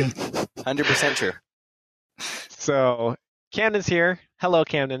 100% true. So Camden's here. Hello,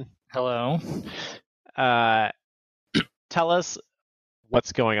 Camden. Hello. Tell us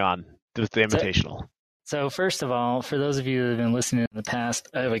what's going on with the Invitational. So first of all, for those of you who have been listening in the past,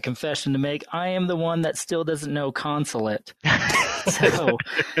 I have a confession to make. I am the one that still doesn't know Consulate. So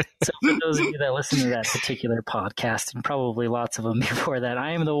for those of you that listen to that particular podcast, and probably lots of them before that,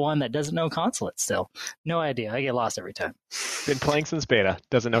 I am the one that doesn't know Consulate still. No idea. I get lost every time. Been playing since beta.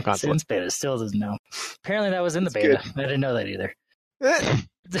 Doesn't know Consulate. Since beta. Still doesn't know. Apparently that was in the beta. Good. I didn't know that either.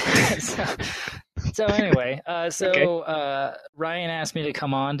 So anyway, Ryan asked me to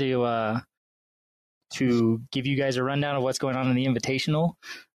come on to give you guys a rundown of what's going on in the Invitational.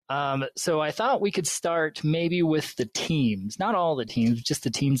 So I thought we could start maybe with the teams, not all the teams, just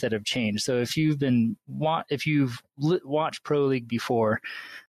the teams that have changed. So if you've watched Pro League before,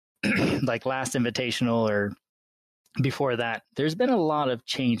 like last Invitational or before that, there's been a lot of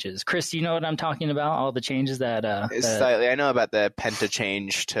changes. Chris, do you know what I'm talking about? All the changes that slightly. I know about the Penta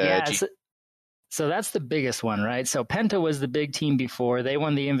change to So that's the biggest one, right? So Penta was the big team before. They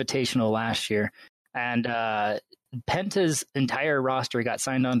won the Invitational last year. And Penta's entire roster got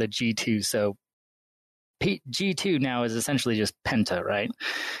signed on to G2. So G2 now is essentially just Penta, right?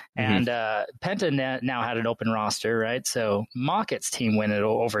 Mm-hmm. And Penta now had an open roster, right? So Mocket's team went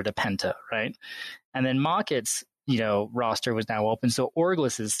over to Penta, right? And then Mocket's roster was now open. So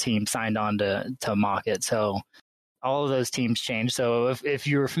Orglis's team signed on to Mocket. So all of those teams changed. So if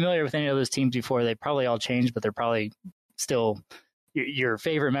you were familiar with any of those teams before, they probably all changed, but they're probably still your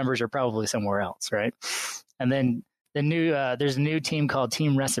favorite members are probably somewhere else, right? And then there's a new team called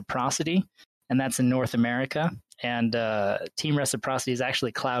Team Reciprocity, and that's in North America. And Team Reciprocity is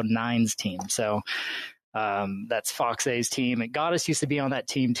actually Cloud9's team. So that's Fox A's team. And Goddess used to be on that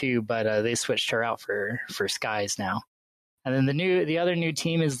team too, but they switched her out for Skies now. And then the other new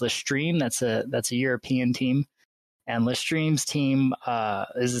team is Lestream. That's a European team. And Lestream's team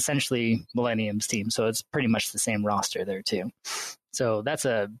is essentially Millennium's team, so it's pretty much the same roster there too. So that's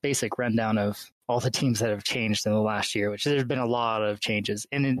a basic rundown of all the teams that have changed in the last year, which there's been a lot of changes,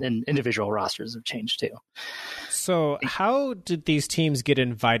 and individual rosters have changed too. So how did these teams get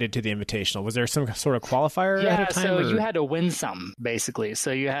invited to the Invitational? Was there some sort of qualifier ahead of time? So you had to win some, basically.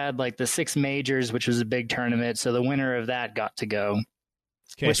 So you had like the 6 majors, which was a big tournament, so the winner of that got to go.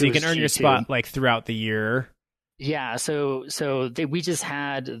 Okay, so you can earn your spot like throughout the year. Yeah, so we just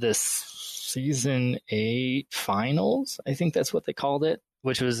had this Season 8 finals. I think that's what they called it.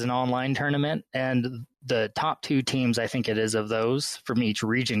 which was an online tournament, and the top 2 teams, I think it is, of those from each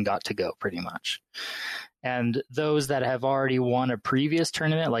region got to go pretty much. And those that have already won a previous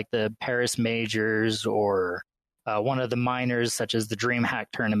tournament, like the Paris Majors or one of the minors, such as the DreamHack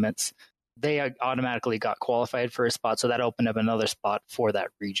tournaments, they automatically got qualified for a spot. So that opened up another spot for that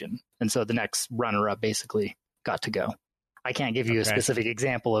region. And so the next runner-up basically got to go. I can't give you a specific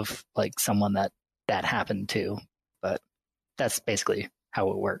example of like someone that happened to, but that's basically how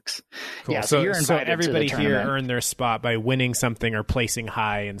it works. Cool. Yeah, so you're invited everybody to the here tournament. earned their spot by winning something or placing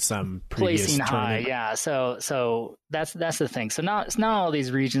high in some previous Placing tournament. high, yeah. So that's the thing. So not all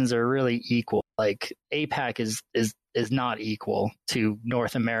these regions are really equal. Like APAC is not equal to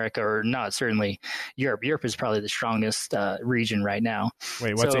North America, or not certainly Europe. Europe is probably the strongest region right now.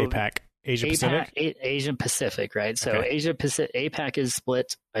 Wait, what's So APAC? Asia Pacific? Asian Pacific, right? So Okay. Asia Pacific, APAC is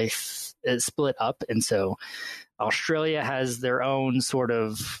split up, and so Australia has their own sort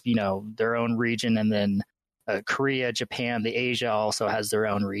of, their own region, and then Korea, Japan, the Asia also has their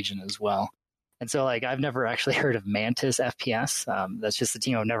own region as well. And so, like, I've never actually heard of Mantis FPS. That's just a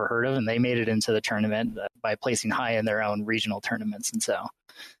team I've never heard of, and they made it into the tournament by placing high in their own regional tournaments, and so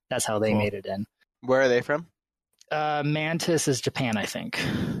that's how they made it in. Where are they from? Mantis is Japan, I think.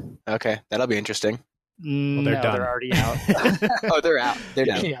 Okay, that'll be interesting. No, they're done. they're already out. Oh, they're out. They're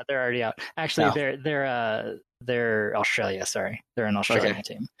done. Yeah, they're already out. Actually, No. they're Australia. Sorry, they're an Australian Okay.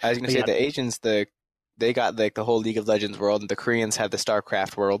 team. I was going to say Yeah. the Asians, they got like the whole League of Legends world, and the Koreans have the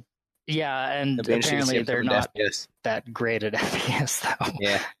StarCraft world. Yeah, and It'll be interesting to see apparently them they're come into not FPS. that great at FPS though.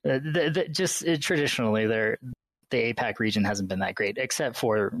 Yeah. Traditionally, the APAC region hasn't been that great, except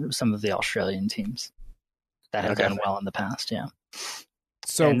for some of the Australian teams that have Okay. done well in the past. Yeah.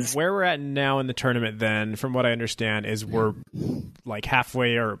 So And- where we're at now in the tournament, then, from what I understand, is we're like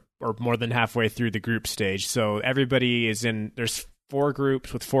halfway or more than halfway through the group stage. So everybody is in. There's 4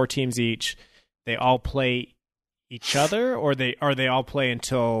 groups with 4 teams each. They all play each other, or they all play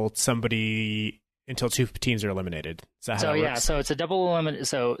until 2 teams are eliminated. Is that how So it yeah, works? so it's a double elimination.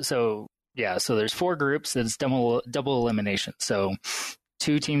 So there's 4 groups. It's double elimination. So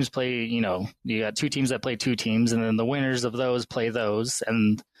 2 teams play. You got 2 teams that play 2 teams, and then the winners of those play those,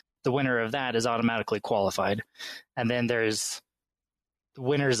 and the winner of that is automatically qualified. And then there's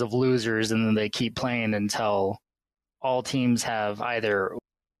winners of losers, and then they keep playing until all teams have either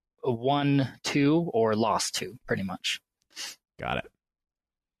won 2 or lost 2, pretty much. Got it.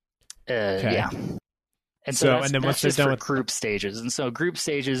 Okay. Yeah. And So, that's, and then once that's they're just done for with group stages. And so group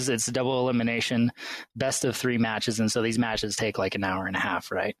stages, it's a double elimination, best of 3 matches. And so these matches take like an hour and a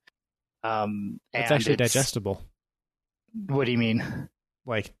half, right? it's And actually digestible. What do you mean?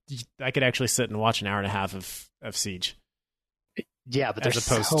 Like I could actually sit and watch an hour and a half of Siege. Yeah, but As there's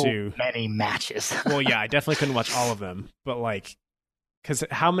opposed so to- many matches. Well, yeah, I definitely couldn't watch all of them, but like, because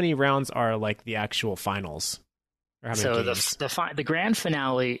how many rounds are like the actual finals? Or how many So games? the grand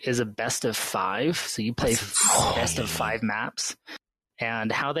finale is a best of 5. So you play best of 5 maps.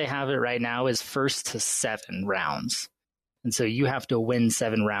 And how they have it right now is first to 7 rounds. And so you have to win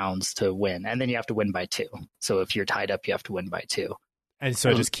 7 rounds to win. And then you have to win by 2. So if you're tied up, you have to win by 2. And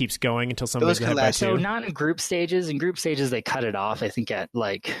so it just keeps going until somebody's could ahead by last- 2. So not in group stages. In group stages, they cut it off, I think, at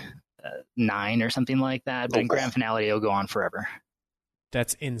like 9 or something like that. But in grand finale, it'll go on forever.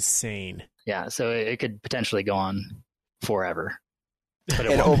 That's insane. Yeah, so it could potentially go on forever. But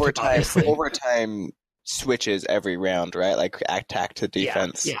it And won't, overtime obviously. switches every round, right? Like attack to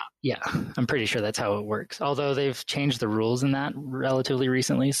defense. Yeah. I'm pretty sure that's how it works. Although they've changed the rules in that relatively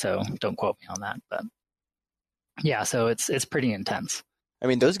recently, so don't quote me on that. But yeah, so it's pretty intense. I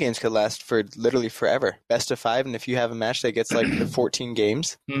mean, those games could last for literally forever. Best of 5, and if you have a match that gets like 14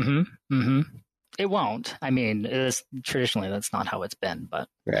 games, It won't. I mean, traditionally that's not how it's been, but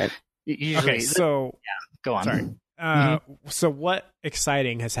right? usually. Okay, so go on. sorry. So what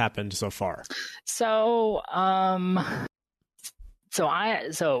exciting has happened so far? So, I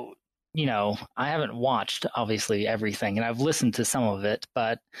haven't watched obviously everything, and I've listened to some of it,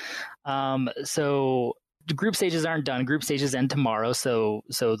 but so the group stages aren't done. Group stages end tomorrow, so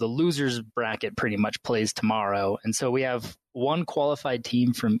the losers bracket pretty much plays tomorrow, and so we have 1 qualified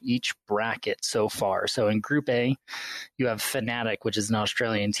team from each bracket so far. So in Group A, you have Fnatic, which is an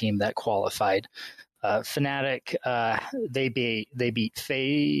Australian team that qualified. Fnatic, they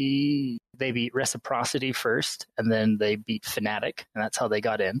beat Reciprocity first, and then they beat Fnatic, and that's how they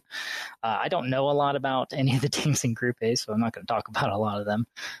got in. I don't know a lot about any of the teams in Group A, so I'm not going to talk about a lot of them.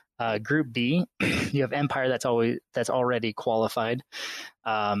 Group B, you have Empire that's already qualified,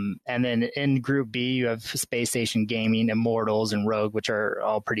 and then in Group B you have Space Station Gaming, Immortals, and Rogue, which are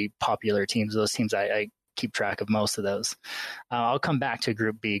all pretty popular teams. Those teams I keep track of most of those. I'll come back to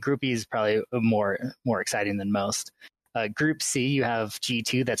Group B. Group B is probably more exciting than most. Group C, you have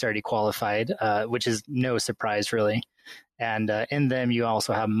G2 that's already qualified, which is no surprise really. And in them, you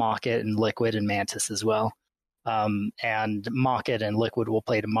also have Mawkit and Liquid and Mantis as well. And Mawkit and Liquid will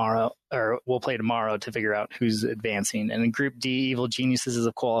play tomorrow to figure out who's advancing. And in Group D, Evil Geniuses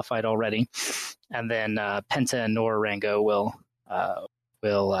have qualified already. And then Penta and Norarango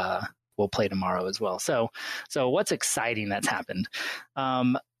will play tomorrow as well. So what's exciting that's happened?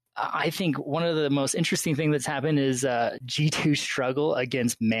 I think one of the most interesting things that's happened is G2 struggle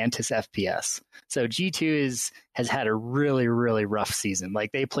against Mantis FPS. So G2 has had a really, really rough season.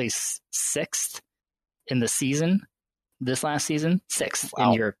 Like they placed 6th in the season, this last season, 6th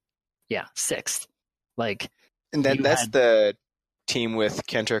in Europe. Yeah, 6th. Like, and then that's the team with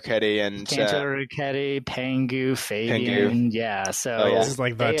Kantor and Pangu, Fabian. Yeah, so this is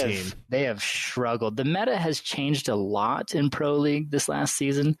like the team. They have struggled. The meta has changed a lot in Pro League this last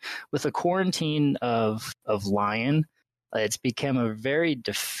season with the quarantine of Lion. It's become a very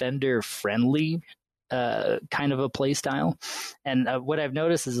defender friendly kind of a play style. And what I've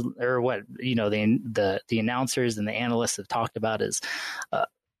noticed is, or what the announcers and the analysts have talked about is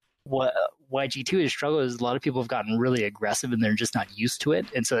why G2 has struggled is a lot of people have gotten really aggressive and they're just not used to it.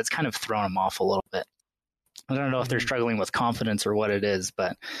 And so it's kind of thrown them off a little bit. I don't know if they're struggling with confidence or what it is,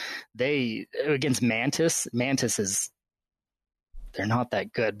 but against Mantis they're not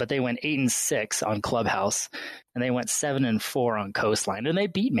that good, but they went 8-6 on Clubhouse and they went 7-4 on Coastline, and they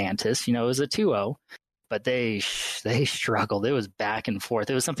beat Mantis. It was a 2-0, but they struggled. It was back and forth.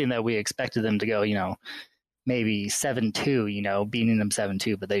 It was something that we expected them to go, maybe 7-2, beating them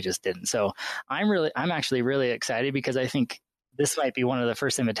 7-2, but they just didn't. So I'm actually really excited because I think this might be one of the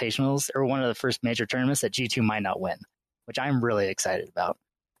first invitationals or one of the first major tournaments that G2 might not win, which I'm really excited about.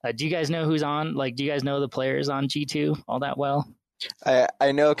 Do you guys know who's on? Like, do you guys know the players on G2 all that well?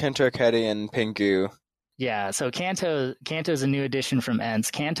 I know Kantor and Pingu. Yeah, so Kanto is a new addition from ENCE.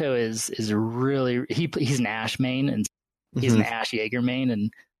 Kanto is really he's an Ashe main, and he's an Ashe Jaeger main,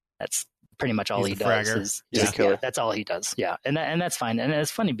 and that's pretty much all he does. That's all he does. Yeah, and that's fine. And it's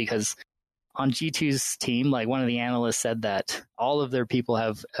funny because on G2's team, like one of the analysts said that all of their people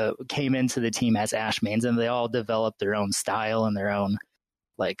have came into the team as Ashe mains, and they all developed their own style and their own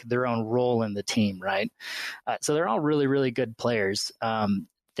role in the team, right? So they're all really, really good players.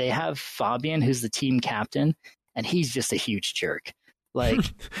 They have Fabian, who's the team captain, and he's just a huge jerk. I'm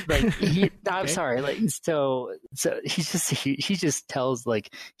sorry. Like, so he just tells,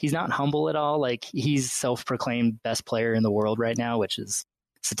 like, he's not humble at all. Like, he's self-proclaimed best player in the world right now, which is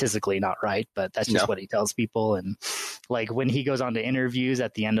statistically not right, but that's just what he tells people. And like when he goes on to interviews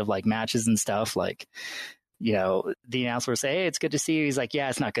at the end of like matches and stuff, like, the announcer will say, "Hey, it's good to see you." He's like, "Yeah,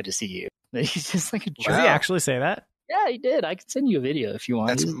 it's not good to see you." He's just like a jerk. Does he actually say that? Yeah, he did. I can send you a video if you want.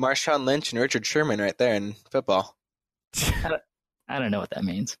 That's Marshawn Lynch and Richard Sherman right there in football. I don't know what that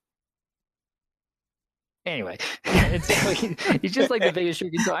means. Anyway, he's just like the biggest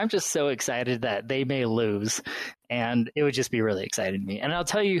jerk. So I'm just so excited that they may lose, and it would just be really exciting to me. And I'll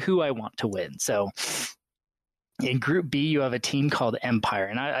tell you who I want to win. So in Group B, you have a team called Empire,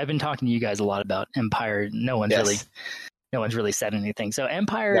 and I've been talking to you guys a lot about Empire. No one's really said anything. So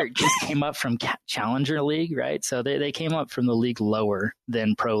Empire just came up from Challenger League, right? So they came up from the league lower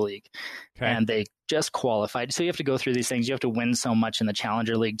than Pro League, and they just qualified. So you have to go through these things. You have to win so much in the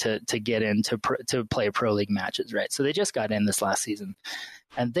Challenger League to get in to play Pro League matches, right? So they just got in this last season,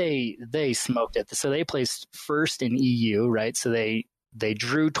 and they smoked it. So they placed first in EU, right? So they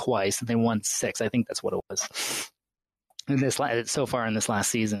drew twice and they won 6. I think that's what it was. So far in this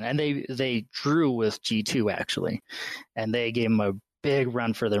last season, and they drew with G2 actually, and they gave them a big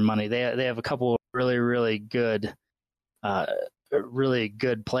run for their money. They have a couple of really, really good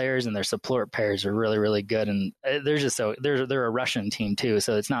players, and their support pairs are really, really good. And they're just they're a Russian team too,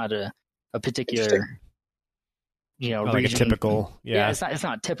 so it's not a particular like region. a typical it's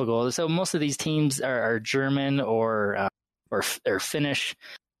not typical. So most of these teams are German or Finnish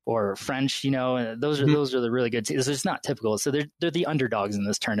or French, and those are the really good teams. It's not typical. So they're the underdogs in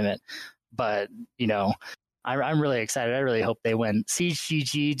this tournament. But, I'm really excited. I really hope they win.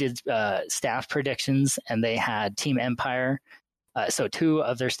 CGG did staff predictions, and they had Team Empire. So 2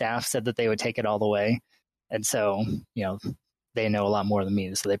 of their staff said that they would take it all the way. And so, they know a lot more than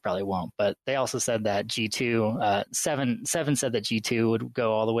me, so they probably won't. But they also said that G2, 7 said that G2 would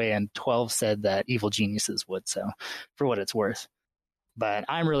go all the way, and 12 said that Evil Geniuses would. So for what it's worth. But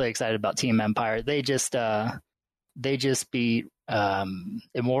I'm really excited about Team Empire. They just beat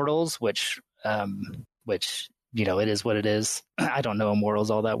Immortals, which it is what it is. I don't know Immortals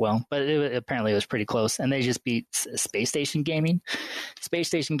all that well, but apparently it was pretty close. And they just beat Space Station Gaming. Space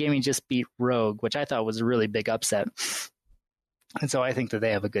Station Gaming just beat Rogue, which I thought was a really big upset. And so I think that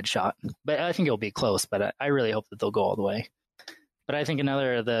they have a good shot. But I think it'll be close, but I really hope that they'll go all the way. But I think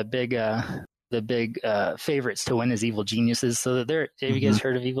another of the big favorites to win is Evil Geniuses. So have you guys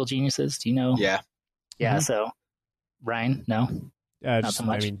heard of Evil Geniuses? Do you know? Yeah. Yeah, so Ryan, no? Not so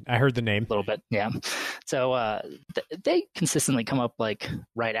much. I mean, I heard the name. A little bit, yeah. So they consistently come up like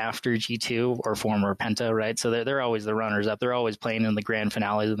right after G2 or former Penta, right? So they're always the runners up. They're always playing in the grand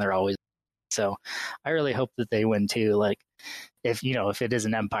finales, and they're always. So I really hope that they win too. Like if it is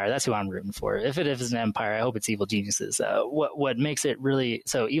an Empire, that's who I'm rooting for. If it is an Empire, I hope it's Evil Geniuses. What makes it really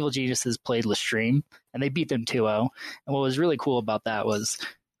so? Evil Geniuses played Lestream, and they beat them 2-0. And what was really cool about that was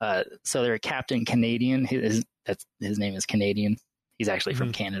so their captain Canadian. His name is Canadian. He's actually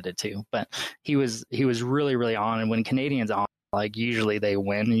from Canada too, but he was really, really on. And when Canadians on, like usually they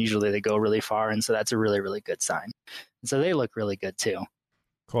win, and usually they go really far, and so that's a really, really good sign. And so they look really good too.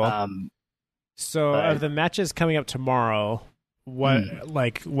 Cool. So of the matches coming up tomorrow, what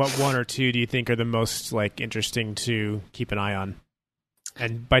one or two do you think are the most like interesting to keep an eye on?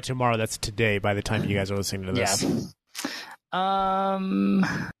 And by tomorrow, that's today. By the time you guys are listening to this,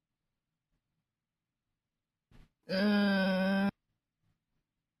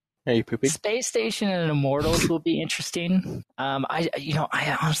 Are you pooping? Space Station and Immortals will be interesting.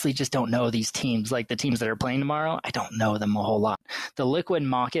 I honestly just don't know these teams, like the teams that are playing tomorrow. I don't know them a whole lot. The Liquid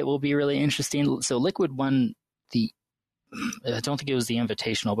Mocket will be really interesting. So Liquid won I don't think it was the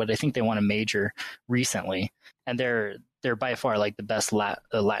Invitational, but I think they won a major recently, and they're by far like the best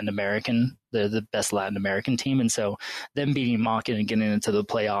Latin American, the best Latin American team, and so them beating Mocket and getting into the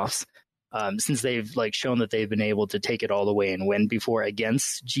playoffs. Since they've like shown that they've been able to take it all the way and win before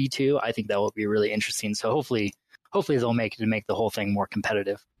against G2, I think that will be really interesting. So hopefully they'll make it to make the whole thing more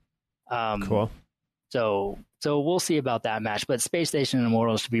competitive. Cool. So we'll see about that match, but Space Station and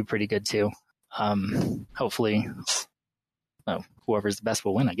Immortals should be pretty good too. Hopefully, whoever's the best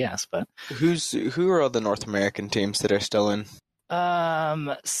will win, I guess. But who are all the North American teams that are still in?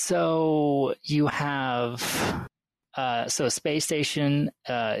 So you have. So Space Station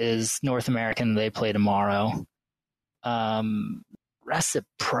is North American. They play tomorrow.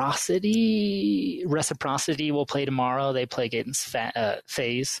 Reciprocity will play tomorrow. They play against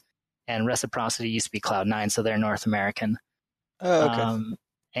FaZe, and Reciprocity used to be Cloud9, so they're North American. Oh, okay.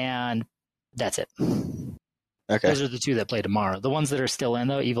 And that's it. Okay. Those are the two that play tomorrow. The ones that are still in,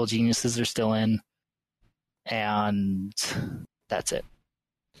 though, Evil Geniuses are still in, and that's it.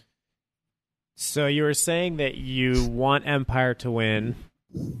 So you were saying that you want Empire to win.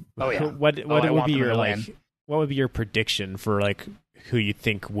 Oh yeah. What would be your what would be your prediction for like who you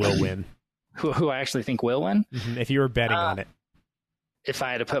think will win? Who I actually think will win? Mm-hmm. If you were betting on it. If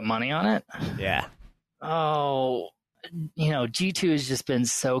I had to put money on it? Yeah. Oh, G2 has just been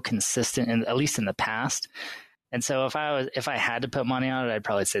so consistent, at least in the past. And so if I had to put money on it, I'd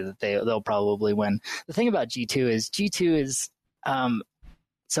probably say that they'll probably win. The thing about G2 is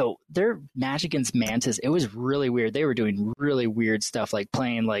so their match against Mantis, it was really weird. They were doing really weird stuff, like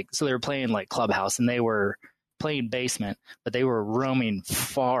playing so they were playing like Clubhouse, and they were playing basement, but they were roaming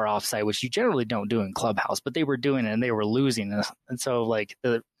far offside, which you generally don't do in Clubhouse, but they were doing it and they were losing. And so like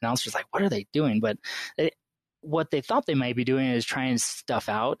the announcer's like, what are they doing? But what they thought they might be doing is trying stuff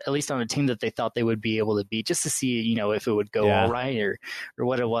out, at least on a team that they thought they would be able to beat, just to see, if it would go all right or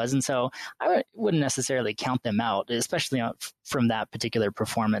what it was. And so I wouldn't necessarily count them out, especially from that particular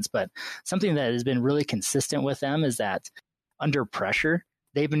performance. But something that has been really consistent with them is that under pressure,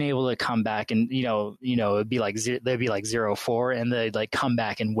 they've been able to come back and, it'd be like, they'd be like 0-4, and they'd like come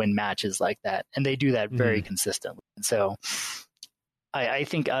back and win matches like that. And they do that very consistently. And so I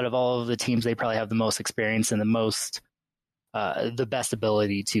think out of all of the teams, they probably have the most experience and the best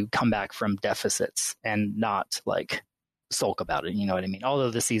ability to come back from deficits and not like sulk about it. You know what I mean?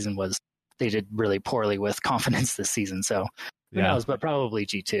 Although the season they did really poorly with confidence this season. So who knows, but probably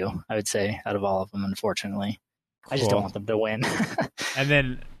G2, I would say, out of all of them, unfortunately. Cool. I just don't want them to win. And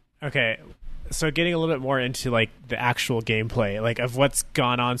then, okay. So getting a little bit more into like the actual gameplay, like of what's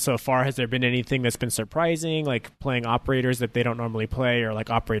gone on so far, has there been anything that's been surprising, like playing operators that they don't normally play, or like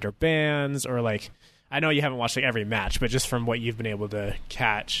operator bans, or like, I know you haven't watched like every match, but just from what you've been able to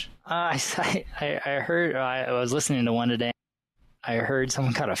catch. I heard, I was listening to one today. I heard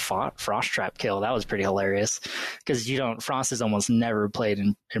someone got a Frost Trap kill. That was pretty hilarious because Frost has almost never played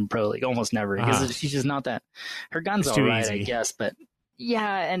in Pro League, almost never, because she's just not that. Her gun's all right, I guess, but.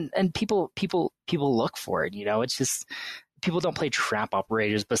 Yeah, and people look for it. It's just people don't play trap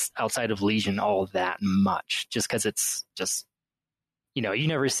operators, but outside of Legion, all that much, just because it's just, you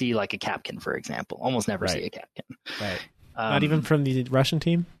never see like a Capkin, for example. Almost never see a Capkin. Right. Not even from the Russian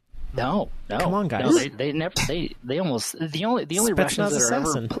team. No. Come on, guys. No, they never. They almost the only Russians that are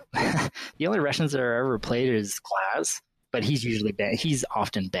ever the only Russians that are ever played is Glaz, but he's usually he's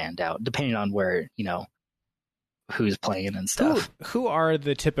often banned out, depending on where who's playing and stuff. Who are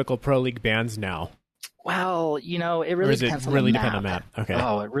the typical Pro League bans now? Well, it really depends on the map. Okay.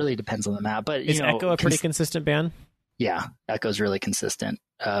 Oh, it really depends on the map. But is Echo a pretty consistent ban? Yeah, Echo's really consistent.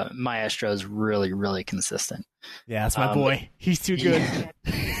 Maestro's really, really consistent. Yeah, that's my boy. He's too good.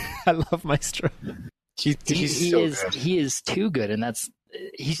 I love Maestro. He is too good, and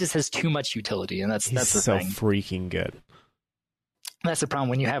he just has too much utility, and that's the so thing. Freaking good. That's the problem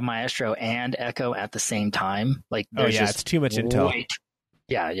when you have Maestro and Echo at the same time. Like, it's too much intel.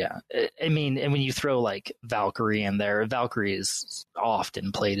 Yeah. I mean, and when you throw like Valkyrie in there, Valkyrie is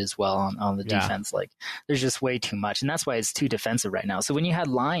often played as well on the defense. Like, there's just way too much, and that's why it's too defensive right now. So when you had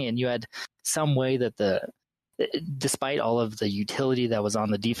Lion, you had some way that despite all of the utility that was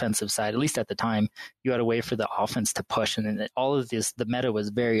on the defensive side, at least at the time, you had a way for the offense to push, and then all of this, the meta was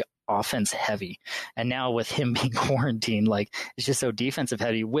very offense heavy. And now with him being quarantined, like, it's just so defensive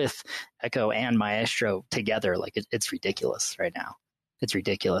heavy with Echo and Maestro together. Like, it's ridiculous right now. It's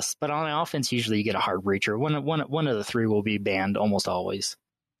ridiculous. But on offense, usually you get a hard breacher. One of the three will be banned almost always.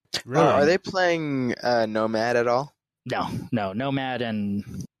 Really? Are they playing Nomad at all? No. Nomad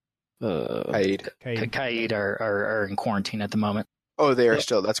and Kaid are in quarantine at the moment. Oh, they are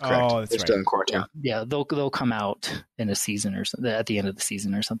still. That's correct. They're still in quarantine. Yeah, they'll come out in a season or something, at the end of the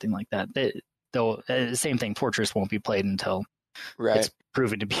season or something like that. They'll same thing. Fortress won't be played until it's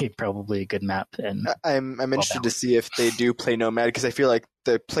proven to be probably a good map. And I'm interested to see if they do play Nomad, because I feel like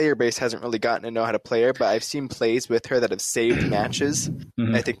the player base hasn't really gotten to know how to play her. But I've seen plays with her that have saved matches.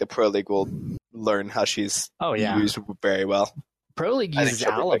 Mm-hmm. I think the Pro League will learn how she's used very well. Pro League uses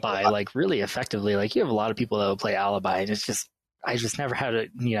Alibi like really effectively. Like, you have a lot of people that will play Alibi, and it's just I just never had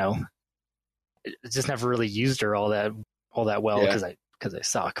it. Just never really used her all that well because I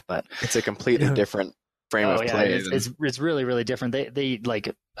suck. But it's a completely different frame of play. It's really, really different. They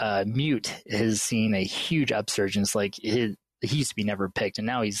like Mute has seen a huge upsurge. And it's like he used to be never picked, and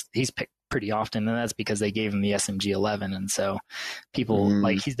now he's picked pretty often, and that's because they gave him the SMG-11, and so people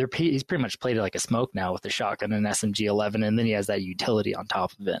like he's pretty much played it like a smoke now with the shotgun and SMG-11, and then he has that utility on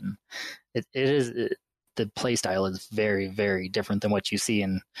top of it. And the play style is very, very different than what you see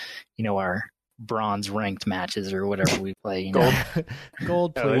in our bronze ranked matches or whatever we play.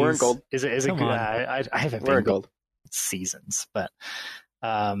 Gold, please. We're in gold. Is it good? I haven't been in gold seasons, but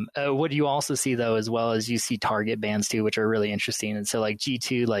what you also see though, as well as you see target bans too, which are really interesting. And so like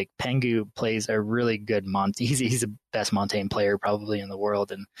G2, like Pengu plays a really good he's the best Montaigne player probably in the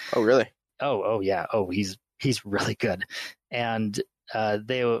world. And oh really? Oh yeah. Oh, he's really good. And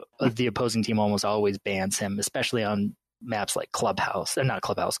the opposing team almost always bans him, especially on maps like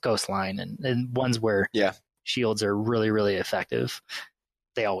Ghostline, and ones where shields are really, really effective.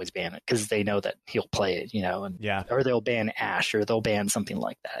 They always ban it because they know that he'll play it, or they'll ban Ashe, or they'll ban something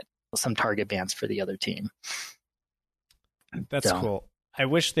like that. Some target bans for the other team. That's cool. I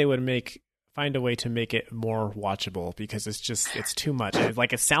wish they would find a way to make it more watchable, because it's too much.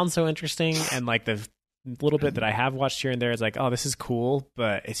 It sounds so interesting, and like the little bit that I have watched here and there is like, oh, this is cool,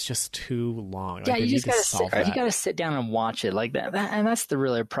 but it's just too long. Yeah, you just gotta sit down and watch it like that, and that's the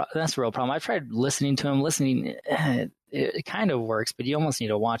real problem. I've tried listening to him. It kind of works, but you almost need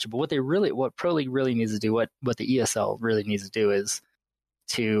to watch it. But what Pro League really needs to do, what the ESL really needs to do, is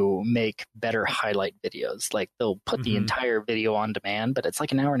to make better highlight videos. Like, they'll put the entire video on demand, but it's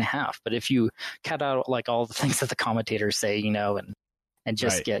like an hour and a half. But if you cut out like all the things that the commentators say, and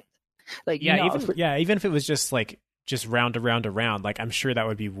just get like, even if it was just round to round to round, like, I'm sure that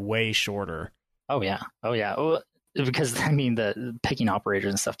would be way shorter. Oh yeah. Well, because I mean, the picking operators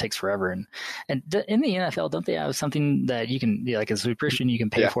and stuff takes forever, and in the NFL, don't they have something that you can, like a subscription, you can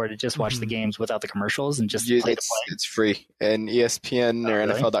pay for to just watch the games without the commercials and just play the play? It's free. And ESPN or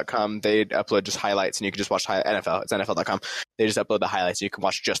NFL.com, they upload just highlights, and you can just watch NFL. It's NFL.com. They just upload the highlights, and you can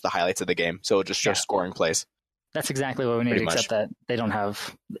watch just the highlights of the game. So it'll just show scoring plays. That's exactly what we need, except that they don't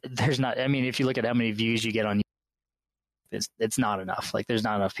have. There's not. I mean, if you look at how many views you get on, it's not enough. Like, there's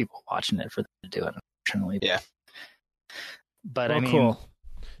not enough people watching it for them to do it, unfortunately. Yeah. But I mean, cool.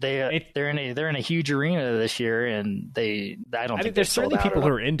 They're in a huge arena this year, and I think there's certainly people who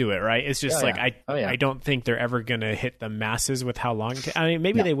are into it, right? It's just I don't think they're ever going to hit the masses with how long. I mean,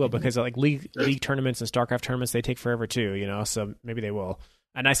 maybe they will, because like league tournaments and StarCraft tournaments, they take forever too, so maybe they will.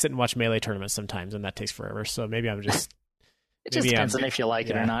 And I sit and watch Melee tournaments sometimes, and that takes forever. So maybe I'm just It just depends on if you like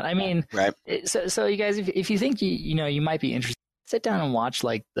it or not. I mean, Right. So you guys, if you think you might be interested, sit down and watch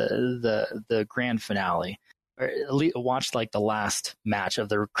like the grand finale, or at least watch like the last match of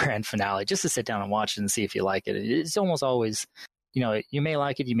the grand finale, just to sit down and watch it and see if you like it. It's almost always, you may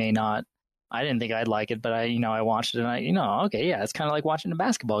like it, you may not. I didn't think I'd like it, but I watched it and okay, yeah, it's kind of like watching a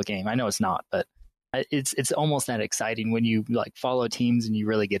basketball game. I know it's not, but it's almost that exciting when you like follow teams and you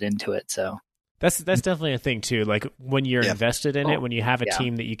really get into it. So. That's definitely a thing too. Like when you're invested in it, when you have a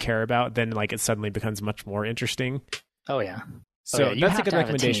team that you care about, then like it suddenly becomes much more interesting. Oh yeah. So that's a good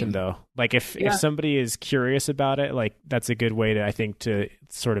recommendation though. Like if somebody is curious about it, like that's a good way to, I think, to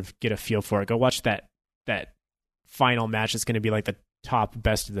sort of get a feel for it. Go watch that final match. It's going to be like the top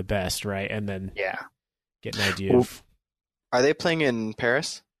best of the best, right? And then get an idea of. Are they playing in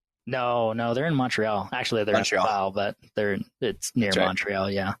Paris? No, they're in Montreal. Actually, they're in Laval, but it's near Montreal.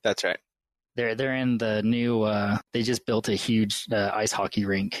 Yeah, that's right. They're in the new. They just built a huge ice hockey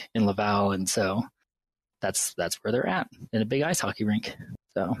rink in Laval, and so that's where they're at, in a big ice hockey rink.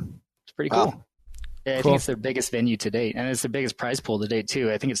 So it's pretty cool. Wow. Yeah, I think it's their biggest venue to date, and it's the biggest prize pool to date too.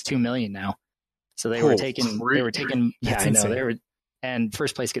 I think it's $2 million now. So they were taking. Yeah, I know. They were, and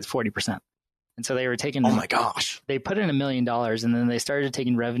first place gets 40%. And so they were taking. Oh my gosh! They put in $1 million, and then they started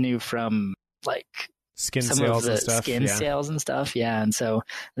taking revenue from like. Skin some sales of the and stuff. Skin sales and stuff, yeah. And so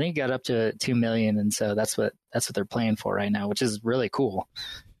I think it got up to $2 million, and so that's what they're playing for right now, which is really cool.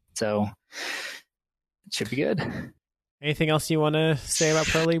 So it should be good. Anything else you want to say about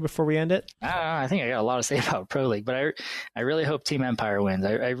Pro League before we end it? I think I got a lot to say about Pro League, but I really hope Team Empire wins.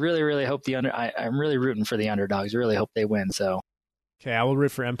 I really, really hope I'm really rooting for the underdogs. I really hope they win. So. Okay, I will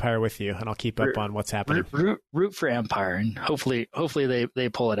root for Empire with you, and I'll keep up on what's happening. Root for Empire, and hopefully they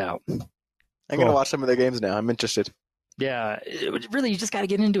pull it out. I'm going to watch some of their games now. I'm interested. Yeah, really, you just got to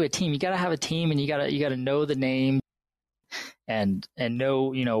get into a team. You got to have a team, and you got to know the name, and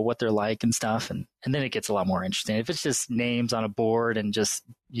know what they're like and stuff, and then it gets a lot more interesting. If it's just names on a board and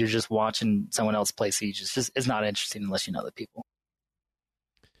you're just watching someone else play Siege, it's not interesting unless you know the people.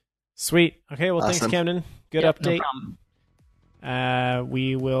 Sweet. Okay, well, awesome. Thanks, Camden. Good update. No problem.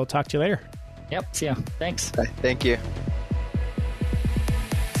 We will talk to you later. Yep. See ya. Thanks. Thank you.